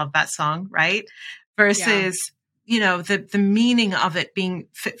 Anyone can love that song, right? Versus, the meaning of it being,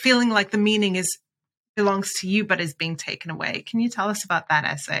 feeling like the meaning belongs to you, but is being taken away. Can you tell us about that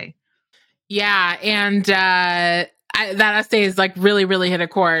essay? Yeah. And that essay is like really, really hit a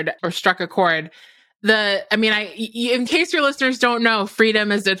chord, or struck a chord. In case your listeners don't know,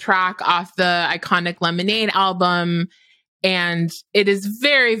 Freedom is a track off the iconic Lemonade album. And it is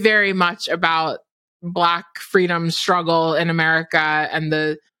very, very much about Black freedom struggle in America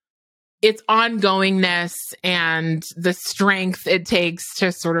and its ongoingness and the strength it takes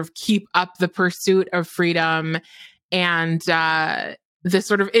to sort of keep up the pursuit of freedom, and the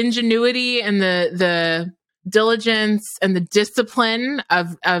sort of ingenuity and the diligence and the discipline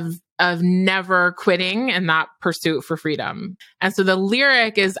of never quitting in that pursuit for freedom. And so the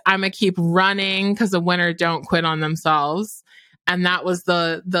lyric is, I'm gonna keep running because the winner don't quit on themselves. And that was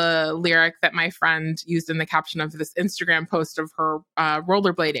the lyric that my friend used in the caption of this Instagram post of her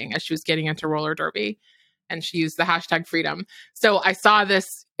rollerblading as she was getting into roller derby. And she used the hashtag freedom. So I saw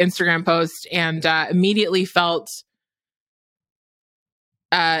this Instagram post and immediately felt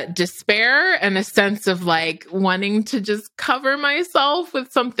despair and a sense of like wanting to just cover myself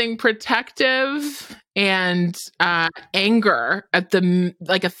with something protective, and anger at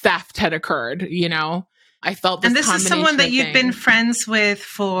like a theft had occurred, I felt this. And this is someone that you'd been friends with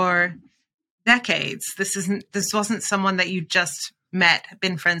for decades. This wasn't someone that you just met,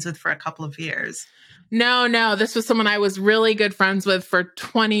 been friends with for a couple of years. No, this was someone I was really good friends with for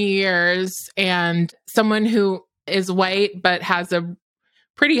 20 years, and someone who is white but has a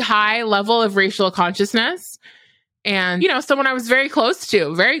pretty high level of racial consciousness. And, someone I was very close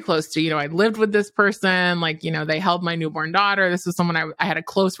to. I lived with this person, they held my newborn daughter. This was someone I had a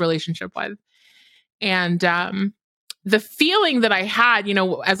close relationship with. And the feeling that I had,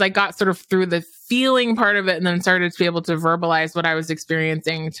 as I got sort of through the feeling part of it and then started to be able to verbalize what I was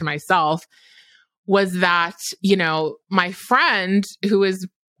experiencing to myself, was that, my friend, who is,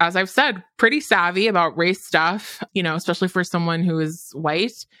 as I've said, pretty savvy about race stuff, especially for someone who is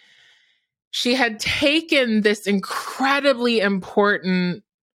white, she had taken this incredibly important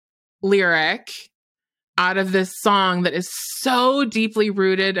lyric out of this song that is so deeply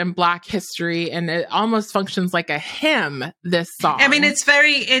rooted in Black history, and it almost functions like a hymn, this song. I mean,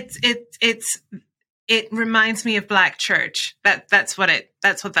 it reminds me of Black church. That's what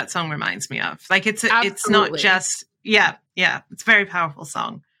that song reminds me of. Like it's not just, yeah. It's a very powerful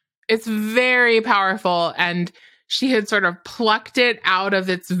song. It's very powerful. And she had sort of plucked it out of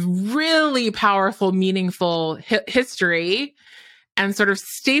its really powerful, meaningful history and sort of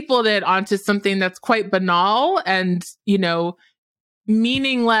stapled it onto something that's quite banal and,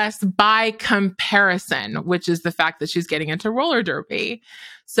 meaningless by comparison, which is the fact that she's getting into roller derby.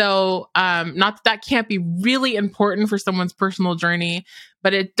 So, not that can't be really important for someone's personal journey,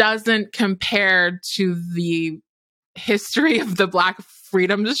 but it doesn't compare to the history of the Black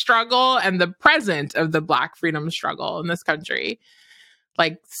freedom struggle and the present of the Black freedom struggle in this country.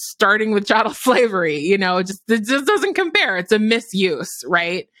 Like starting with chattel slavery, it just doesn't compare. It's a misuse,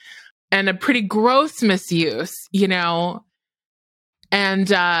 right? And a pretty gross misuse,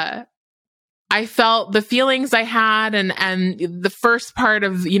 And I felt the feelings I had, and the first part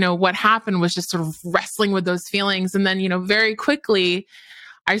of, what happened was just sort of wrestling with those feelings. And then, very quickly,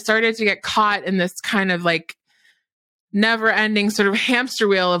 I started to get caught in this kind of like never ending sort of hamster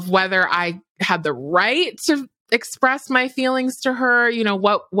wheel of whether I had the right to express my feelings to her.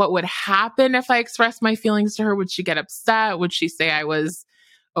 What would happen if I expressed my feelings to her? Would she get upset? Would she say I was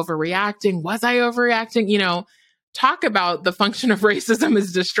overreacting? Was I overreacting? Talk about the function of racism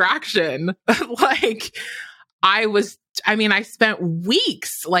as distraction. I spent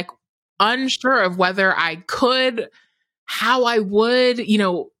weeks unsure of whether I could, how I would,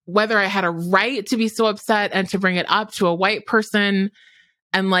 whether I had a right to be so upset and to bring it up to a white person.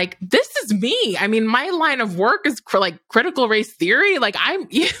 And this is me. My line of work is critical race theory. And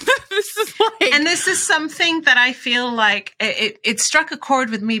this is something that I feel like it struck a chord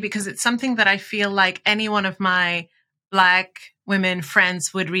with me, because it's something that I feel like any one of my Black women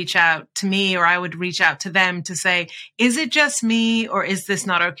friends would reach out to me, or I would reach out to them to say, is it just me, or is this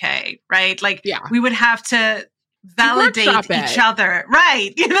not okay? Right? Yeah. We would have to validate each other.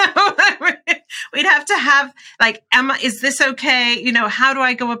 Right. We'd have to have like, is this okay? How do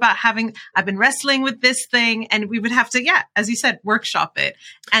I go about I've been wrestling with this thing, and we would have to, as you said, workshop it.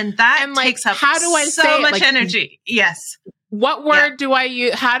 And that takes up so much energy. Yes. What word do I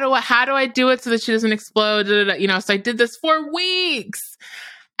use? How do I do it so that she doesn't explode? So I did this for weeks,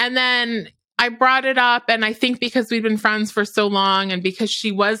 and then I brought it up, and I think because we'd been friends for so long, and because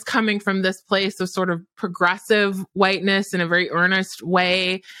she was coming from this place of sort of progressive whiteness in a very earnest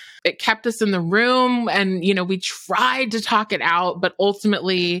way, it kept us in the room. And, we tried to talk it out, but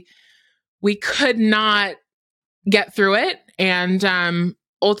ultimately we could not get through it. And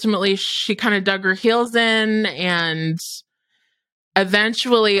ultimately she kind of dug her heels in, and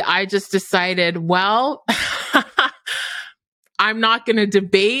eventually I just decided, well, I'm not going to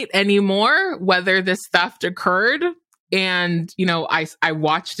debate anymore whether this theft occurred. And, I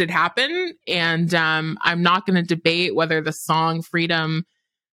watched it happen, and I'm not going to debate whether the song Freedom,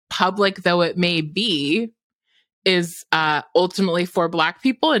 public though it may be, is ultimately for Black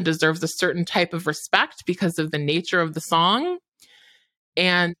people and deserves a certain type of respect because of the nature of the song.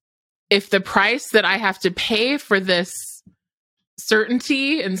 And if the price that I have to pay for this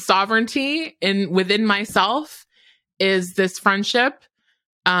certainty and sovereignty within myself is this friendship,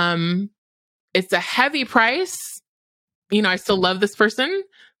 it's a heavy price. I still love this person,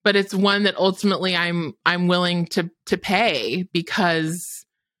 but it's one that ultimately I'm willing to pay, because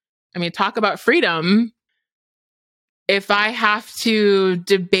talk about freedom. If I have to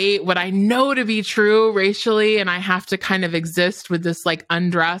debate what I know to be true racially, and I have to kind of exist with this like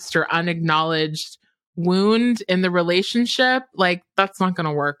undressed or unacknowledged wound in the relationship, like that's not going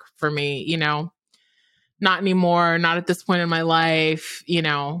to work for me, not anymore, not at this point in my life,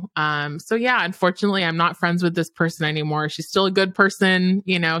 So yeah, unfortunately, I'm not friends with this person anymore. She's still a good person.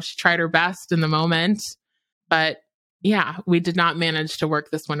 She tried her best in the moment, but yeah, we did not manage to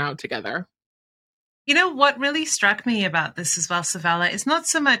work this one out together. What really struck me about this as well, Savella, is not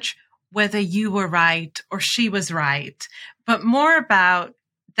so much whether you were right or she was right, but more about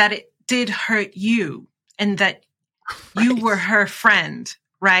that it did hurt you, and that you were her friend.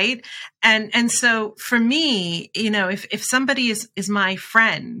 Right. And so for me, if somebody is my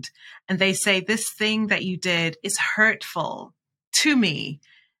friend and they say this thing that you did is hurtful to me,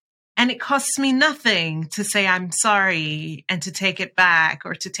 and it costs me nothing to say I'm sorry and to take it back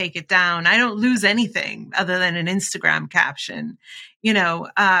or to take it down, I don't lose anything other than an Instagram caption.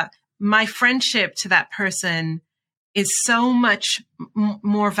 My friendship to that person is so much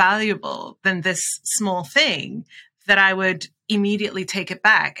more valuable than this small thing that I would immediately take it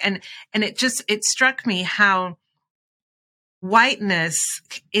back. And it struck me how whiteness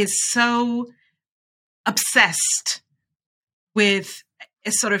is so obsessed with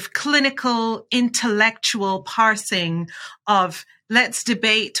a sort of clinical, intellectual parsing of let's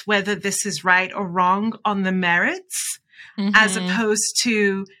debate whether this is right or wrong on the merits, as opposed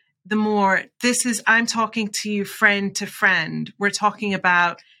to the more, I'm talking to you friend to friend. We're talking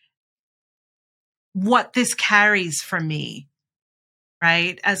about what this carries for me,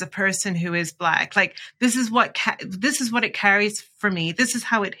 right? As a person who is Black, like this is what it carries for me. This is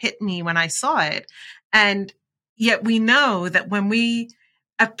how it hit me when I saw it. And yet we know that when we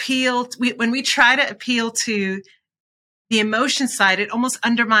try to appeal to the emotion side, it almost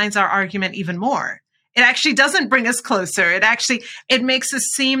undermines our argument even more. It actually doesn't bring us closer. It makes us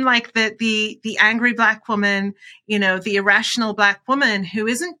seem like the angry Black woman, the irrational Black woman who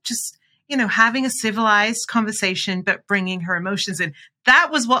isn't just, having a civilized conversation, but bringing her emotions in. That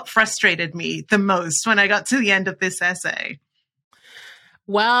was what frustrated me the most when I got to the end of this essay.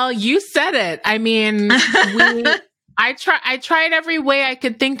 Well, you said it. I tried every way I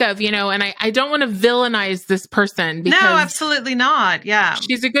could think of, and I don't want to villainize this person, because no, absolutely not. Yeah.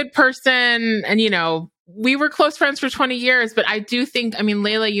 She's a good person. And, we were close friends for 20 years, but I do think,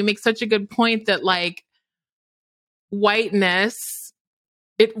 Layla, you make such a good point that like whiteness,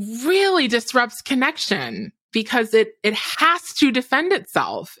 it really disrupts connection, because it has to defend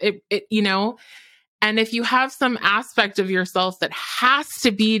itself. It and if you have some aspect of yourself that has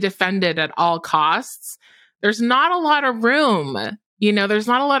to be defended at all costs, there's not a lot of room. There's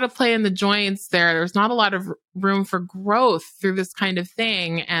not a lot of play in the joints there. There's not a lot of room for growth through this kind of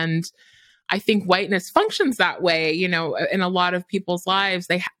thing. And I think whiteness functions that way, in a lot of people's lives.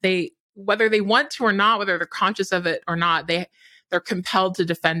 They whether they want to or not, whether they're conscious of it or not, they're compelled to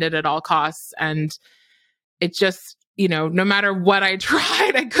defend it at all costs. And it just, no matter what I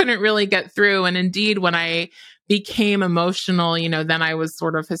tried, I couldn't really get through. And indeed, when I became emotional, then I was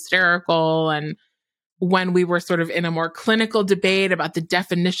sort of hysterical. And when we were sort of in a more clinical debate about the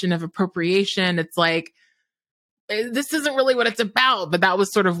definition of appropriation, it's like, this isn't really what it's about. But that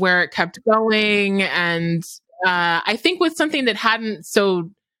was sort of where it kept going. And I think with something that hadn't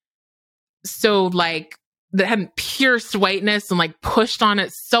that hadn't pierced whiteness and like pushed on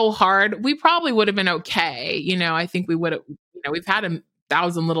it so hard, we probably would have been okay. You know, I think we would have, you know, we've had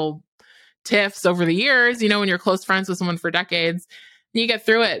 1,000 little tiffs over the years, you know, when you're close friends with someone for decades, you get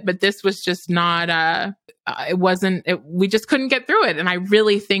through it. But this was just not, we just couldn't get through it. And I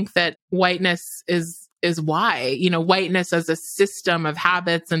really think that whiteness is why, you know, whiteness as a system of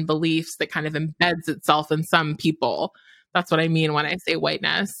habits and beliefs that kind of embeds itself in some people. That's what I mean when I say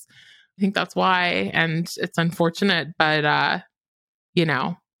whiteness. I think that's why. And it's unfortunate, but, you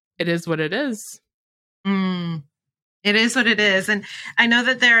know, it is what it is. It is what it is. And I know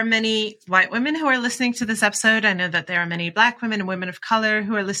that there are many white women who are listening to this episode. I know that there are many Black women and women of color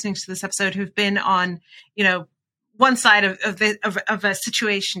who are listening to this episode who've been on, you know, one side of a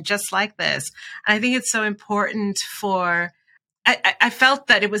situation just like this. And I think it's so important I felt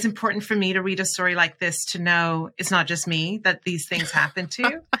that it was important for me to read a story like this to know it's not just me that these things happen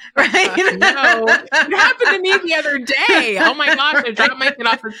to, right? No, it happened to me the other day. Oh my gosh, I dropped my kid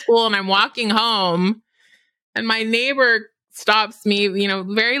off at school and I'm walking home and my neighbor stops me, you know,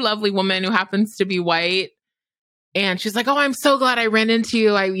 very lovely woman who happens to be white. And she's like, "Oh, I'm so glad I ran into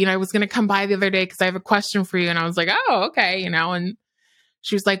you. I was going to come by the other day because I have a question for you." And I was like, "Oh, okay." You know, and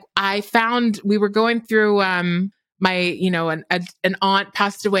she was like, we were going through, my, you know, an aunt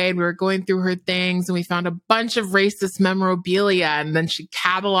passed away and we were going through her things and we found a bunch of racist memorabilia and then she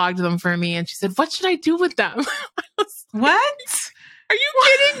cataloged them for me and she said, "What should I do with them?" What? Are you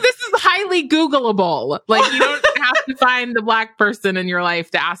kidding? This is highly Googleable. Like, you don't have to find the Black person in your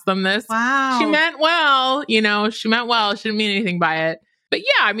life to ask them this. Wow. She meant well, you know, she didn't mean anything by it. But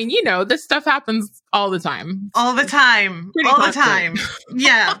yeah, I mean, you know, this stuff happens all the time. All the time. Pretty all constant. The time.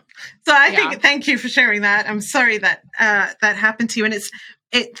 Yeah. So I think, thank you for sharing that. I'm sorry that that happened to you. And it's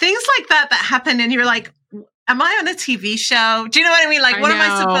things like that happen and you're like, am I on a TV show? Do you know what I mean? Like, what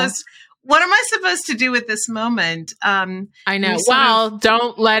am I supposed to do with this moment? I know. Well,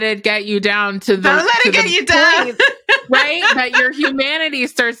 don't let it get you down to the Don't let it get you down. Right? That your humanity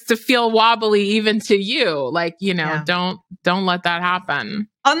starts to feel wobbly even to you. Like, you know, don't let that happen.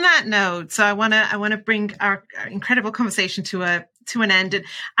 On that note, so I want to bring our incredible conversation to an end. And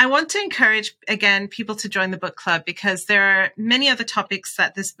I want to encourage, again, people to join the book club because there are many other topics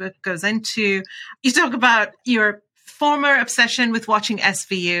that this book goes into. You talk about your former obsession with watching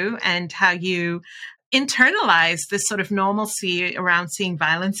SVU and how you internalize this sort of normalcy around seeing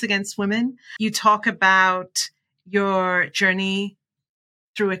violence against women. You talk about your journey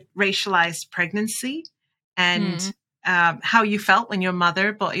through a racialized pregnancy and how you felt when your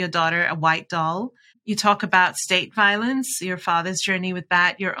mother bought your daughter a white doll. You talk about state violence, your father's journey with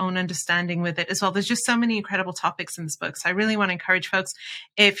that, your own understanding with it as well. There's just so many incredible topics in this book. So I really want to encourage folks,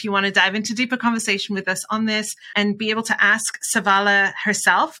 if you want to dive into deeper conversation with us on this and be able to ask Savala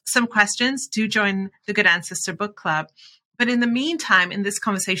herself some questions, do join the Good Ancestor Book Club. But in the meantime, in this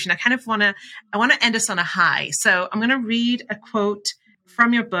conversation, I want to end us on a high. So I'm going to read a quote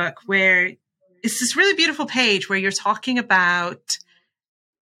from your book where it's this really beautiful page where you're talking about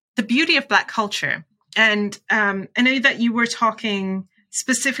the beauty of Black culture. And I know that you were talking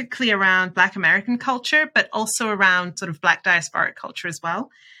specifically around Black American culture, but also around sort of Black diasporic culture as well.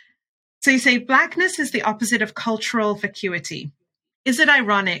 So you say, Blackness is the opposite of cultural vacuity. Is it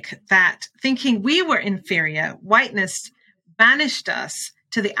ironic that thinking we were inferior, whiteness banished us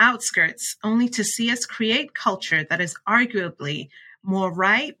to the outskirts only to see us create culture that is arguably more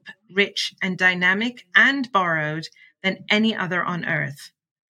ripe, rich, and dynamic and borrowed than any other on earth?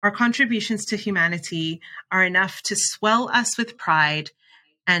 Our contributions to humanity are enough to swell us with pride,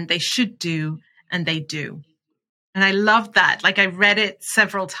 and they should do, and they do. And I love that. Like, I read it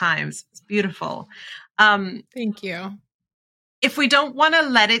several times. It's beautiful. Thank you. If we don't want to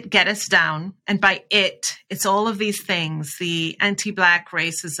let it get us down, and by it's all of these things, the anti-Black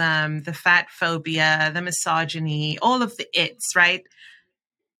racism, the fat phobia, the misogyny, all of the it's, right?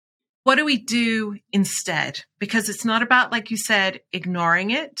 What do we do instead? Because it's not about, like you said,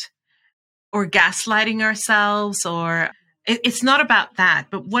 ignoring it or gaslighting ourselves, or it's not about that.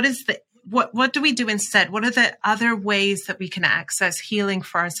 But what do we do instead? What are the other ways that we can access healing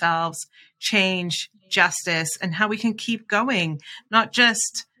for ourselves, change, justice, and how we can keep going, not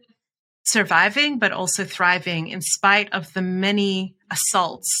just surviving, but also thriving in spite of the many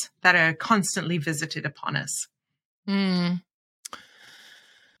assaults that are constantly visited upon us?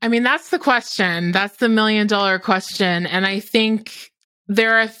 I mean, that's the question. That's the $1 million question. And I think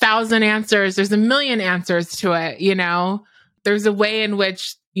there are 1,000 answers. There's 1 million answers to it. You know, there's a way in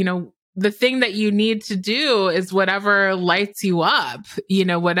which, you know, the thing that you need to do is whatever lights you up,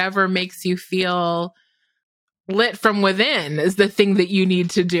 whatever makes you feel lit from within is the thing that you need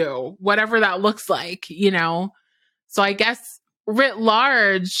to do, whatever that looks like. So I guess writ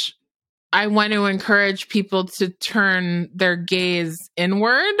large, I want to encourage people to turn their gaze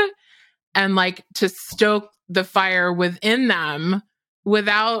inward and like to stoke the fire within them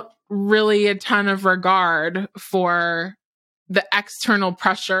without really a ton of regard for the external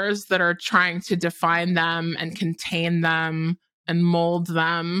pressures that are trying to define them and contain them and mold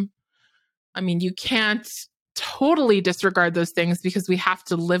them. I mean, you can't totally disregard those things because we have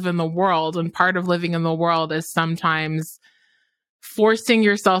to live in the world. And part of living in the world is sometimes forcing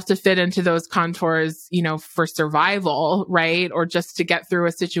yourself to fit into those contours, for survival, right? Or just to get through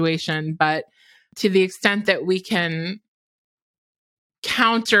a situation. But to the extent that we can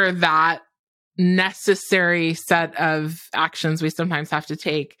counter that necessary set of actions we sometimes have to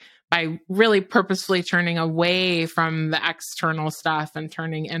take by really purposefully turning away from the external stuff and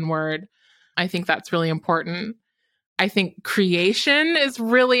turning inward, I think that's really important. I think creation is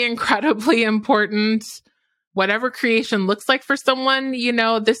really incredibly important. Whatever creation looks like for someone,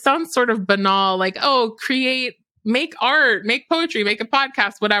 this sounds sort of banal, like, oh, create, make art, make poetry, make a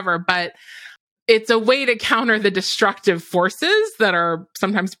podcast, whatever. But it's a way to counter the destructive forces that are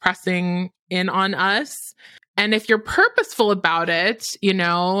sometimes pressing in on us. And if you're purposeful about it,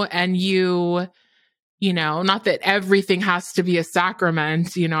 and you, not that everything has to be a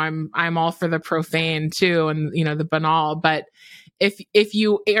sacrament, I'm all for the profane too, and, the banal, but if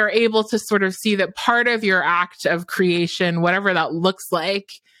you are able to sort of see that part of your act of creation, whatever that looks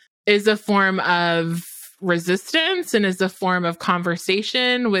like, is a form of resistance and is a form of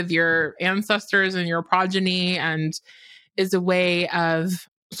conversation with your ancestors and your progeny, and is a way of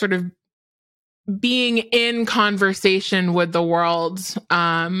sort of being in conversation with the world,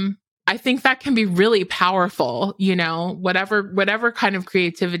 I think that can be really powerful, whatever kind of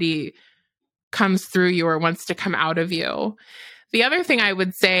creativity comes through you or wants to come out of you. The other thing I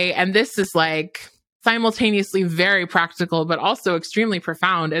would say, and this is like simultaneously very practical, but also extremely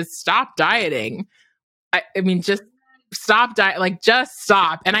profound, is stop dieting. I mean, just stop just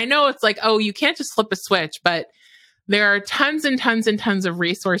stop. And I know it's like, oh, you can't just flip a switch, but there are tons and tons and tons of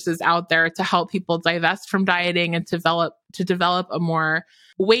resources out there to help people divest from dieting and to develop a more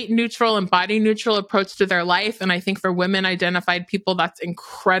weight neutral and body neutral approach to their life. And I think for women identified people, that's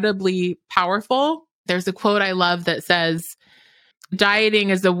incredibly powerful. There's a quote I love that says, dieting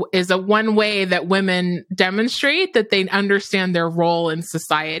is a one way that women demonstrate that they understand their role in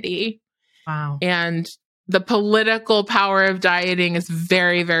society. Wow. And the political power of dieting is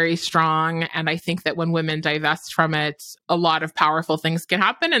very, very strong. And I think that when women divest from it, a lot of powerful things can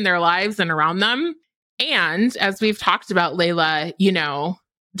happen in their lives and around them. And as we've talked about, Layla,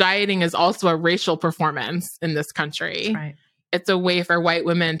 dieting is also a racial performance in this country. That's right. It's a way for white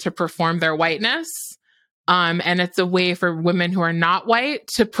women to perform their whiteness. And it's a way for women who are not white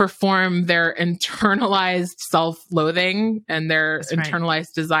to perform their internalized self-loathing and their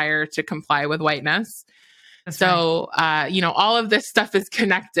internalized desire to comply with whiteness. So, all of this stuff is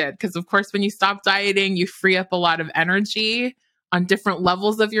connected because, of course, when you stop dieting, you free up a lot of energy on different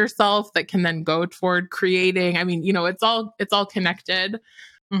levels of yourself that can then go toward creating. I mean, it's all connected.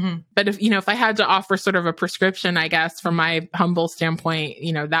 Mm-hmm. But if I had to offer sort of a prescription, I guess, from my humble standpoint,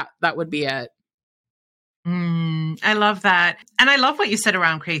 that would be it. I love that. And I love what you said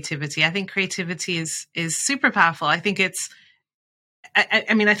around creativity. I think creativity is super powerful. I think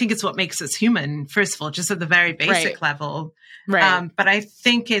I think it's what makes us human, first of all, just at the very basic level. Right. But I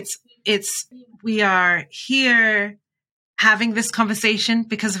think we are here having this conversation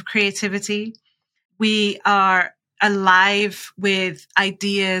because of creativity. We are alive with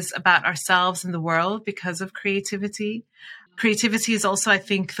ideas about ourselves and the world because of creativity. Creativity is also, I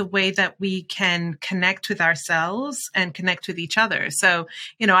think, the way that we can connect with ourselves and connect with each other. So,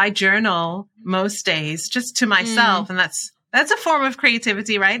 I journal most days just to myself, and that's a form of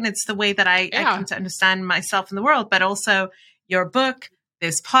creativity, right? And it's the way that I come to understand myself in the world, but also your book,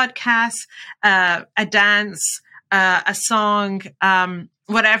 this podcast, a dance, a song,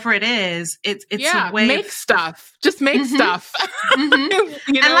 whatever it is. It's a way make stuff. Just make stuff.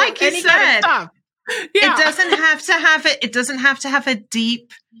 Mm-hmm. And like you said, kind of it doesn't have to have a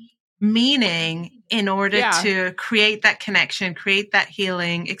deep meaning in order to create that connection, create that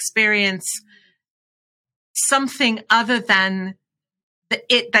healing, experience something other than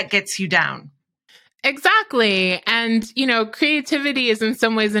it that gets you down. Exactly. And, creativity is in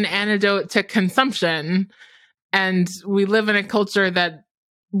some ways an antidote to consumption. And we live in a culture that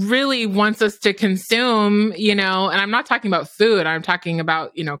really wants us to consume, and I'm not talking about food, I'm talking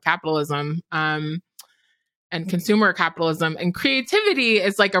about, capitalism, and consumer capitalism, and creativity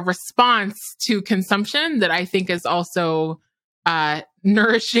is like a response to consumption that I think is also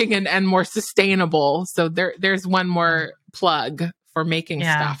nourishing and more sustainable. So there's one more plug for making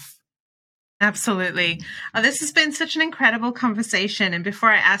stuff. Absolutely. This has been such an incredible conversation. And before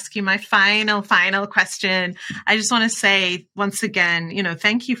I ask you my final question, I just want to say once again,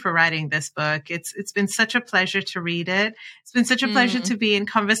 thank you for writing this book. It's been such a pleasure to read it. It's been such a pleasure to be in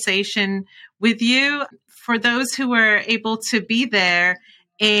conversation with you. For those who were able to be there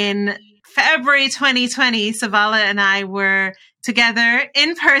in February 2020, Savala and I were together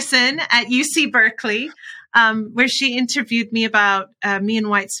in person at UC Berkeley, where she interviewed me about me and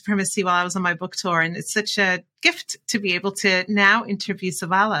white supremacy while I was on my book tour. And it's such a gift to be able to now interview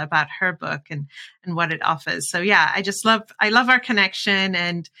Savala about her book and what it offers. So yeah, I love our connection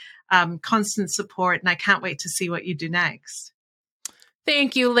and constant support. And I can't wait to see what you do next.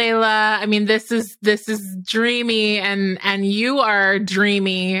 Thank you, Layla. I mean, this is dreamy and you are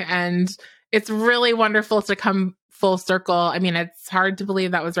dreamy, and it's really wonderful to come full circle. I mean, it's hard to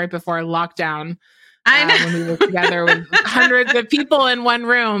believe that was right before lockdown. I know. When we were together with hundreds of people in one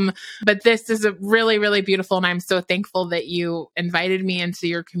room. But this is a really, really beautiful. And I'm so thankful that you invited me into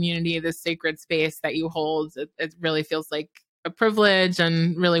your community, this sacred space that you hold. It really feels like a privilege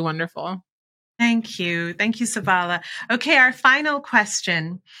and really wonderful. Thank you. Thank you, Savala. Okay, our final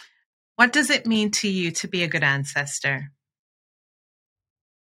question. What does it mean to you to be a good ancestor?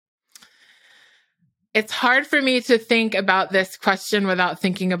 It's hard for me to think about this question without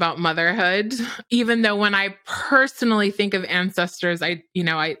thinking about motherhood, even though when I personally think of ancestors, I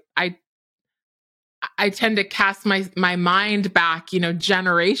tend to cast my mind back,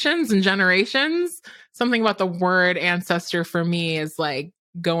 generations and generations. Something about the word ancestor for me is like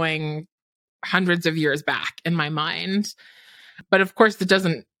going hundreds of years back in my mind. But of course, it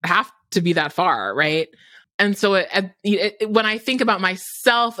doesn't have to be that far, right? And so when I think about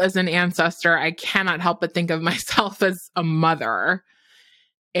myself as an ancestor, I cannot help but think of myself as a mother.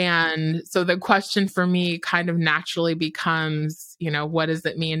 And so the question for me kind of naturally becomes, what does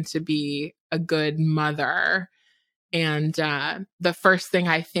it mean to be a good mother? And the first thing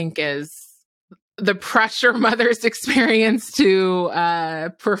I think is the pressure mothers experience to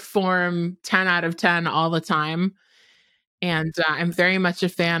perform 10 out of 10 all the time. And I'm very much a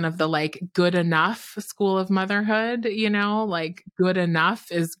fan of the good enough school of motherhood, good enough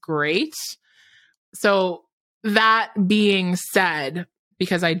is great. So that being said,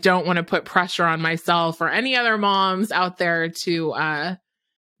 because I don't want to put pressure on myself or any other moms out there to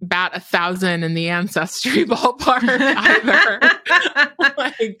bat 1,000 in the ancestry ballpark either.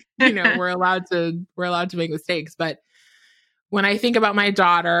 We're allowed to make mistakes. But when I think about my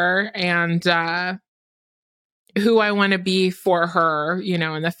daughter and who I want to be for her,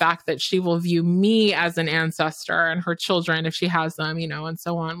 and the fact that she will view me as an ancestor, and her children, if she has them, and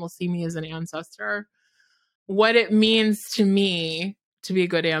so on, will see me as an ancestor. What it means to me to be a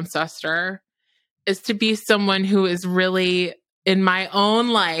good ancestor is to be someone who is really, in my own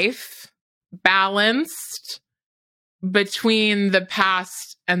life, balanced between the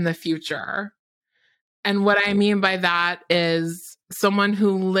past and the future. And what I mean by that is someone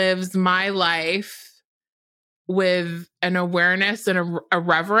who lives my life with an awareness and a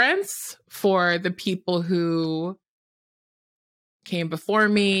reverence for the people who came before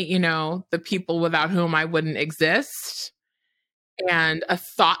me, the people without whom I wouldn't exist, and a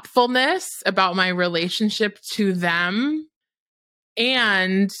thoughtfulness about my relationship to them,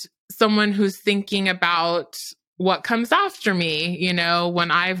 and someone who's thinking about what comes after me,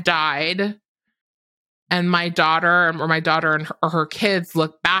 when I've died. And my daughter and her kids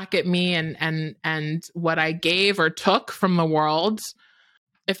look back at me and what I gave or took from the world.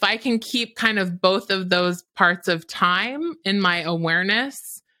 If I can keep kind of both of those parts of time in my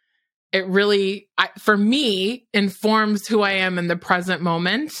awareness, it really, for me, informs who I am in the present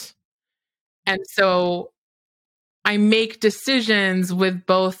moment. And so I make decisions with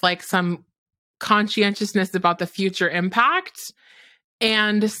both some conscientiousness about the future impact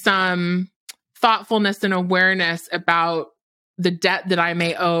and some thoughtfulness and awareness about the debt that I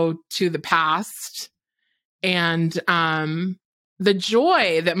may owe to the past and the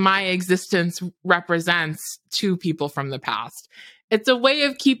joy that my existence represents to people from the past. It's a way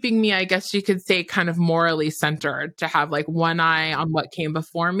of keeping me, I guess you could say, kind of morally centered, to have one eye on what came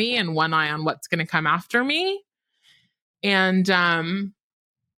before me and one eye on what's going to come after me. And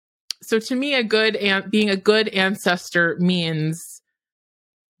so to me, being a good ancestor means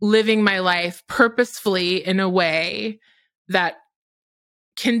living my life purposefully in a way that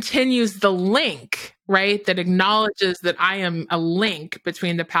continues the link, right? That acknowledges that I am a link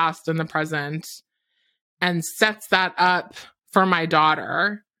between the past and the present and sets that up for my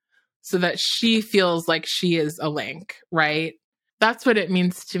daughter so that she feels like she is a link, right? That's what it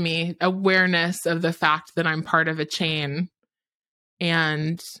means to me. Awareness of the fact that I'm part of a chain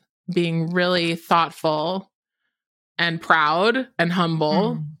and being really thoughtful and proud and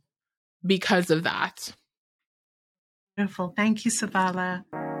humble because of that. Beautiful. Thank you, Sabala.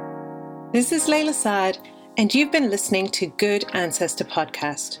 This is Layla Saad, and you've been listening to Good Ancestor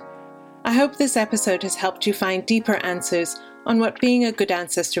Podcast. I hope this episode has helped you find deeper answers on what being a good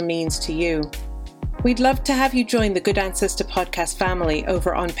ancestor means to you. We'd love to have you join the Good Ancestor Podcast family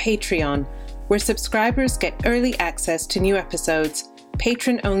over on Patreon, where subscribers get early access to new episodes,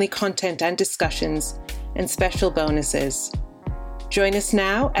 patron-only content and discussions, and special bonuses. Join us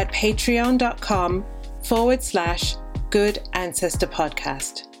now at patreon.com/Good Ancestor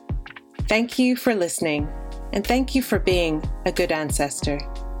Podcast. Thank you for listening, and thank you for being a good ancestor.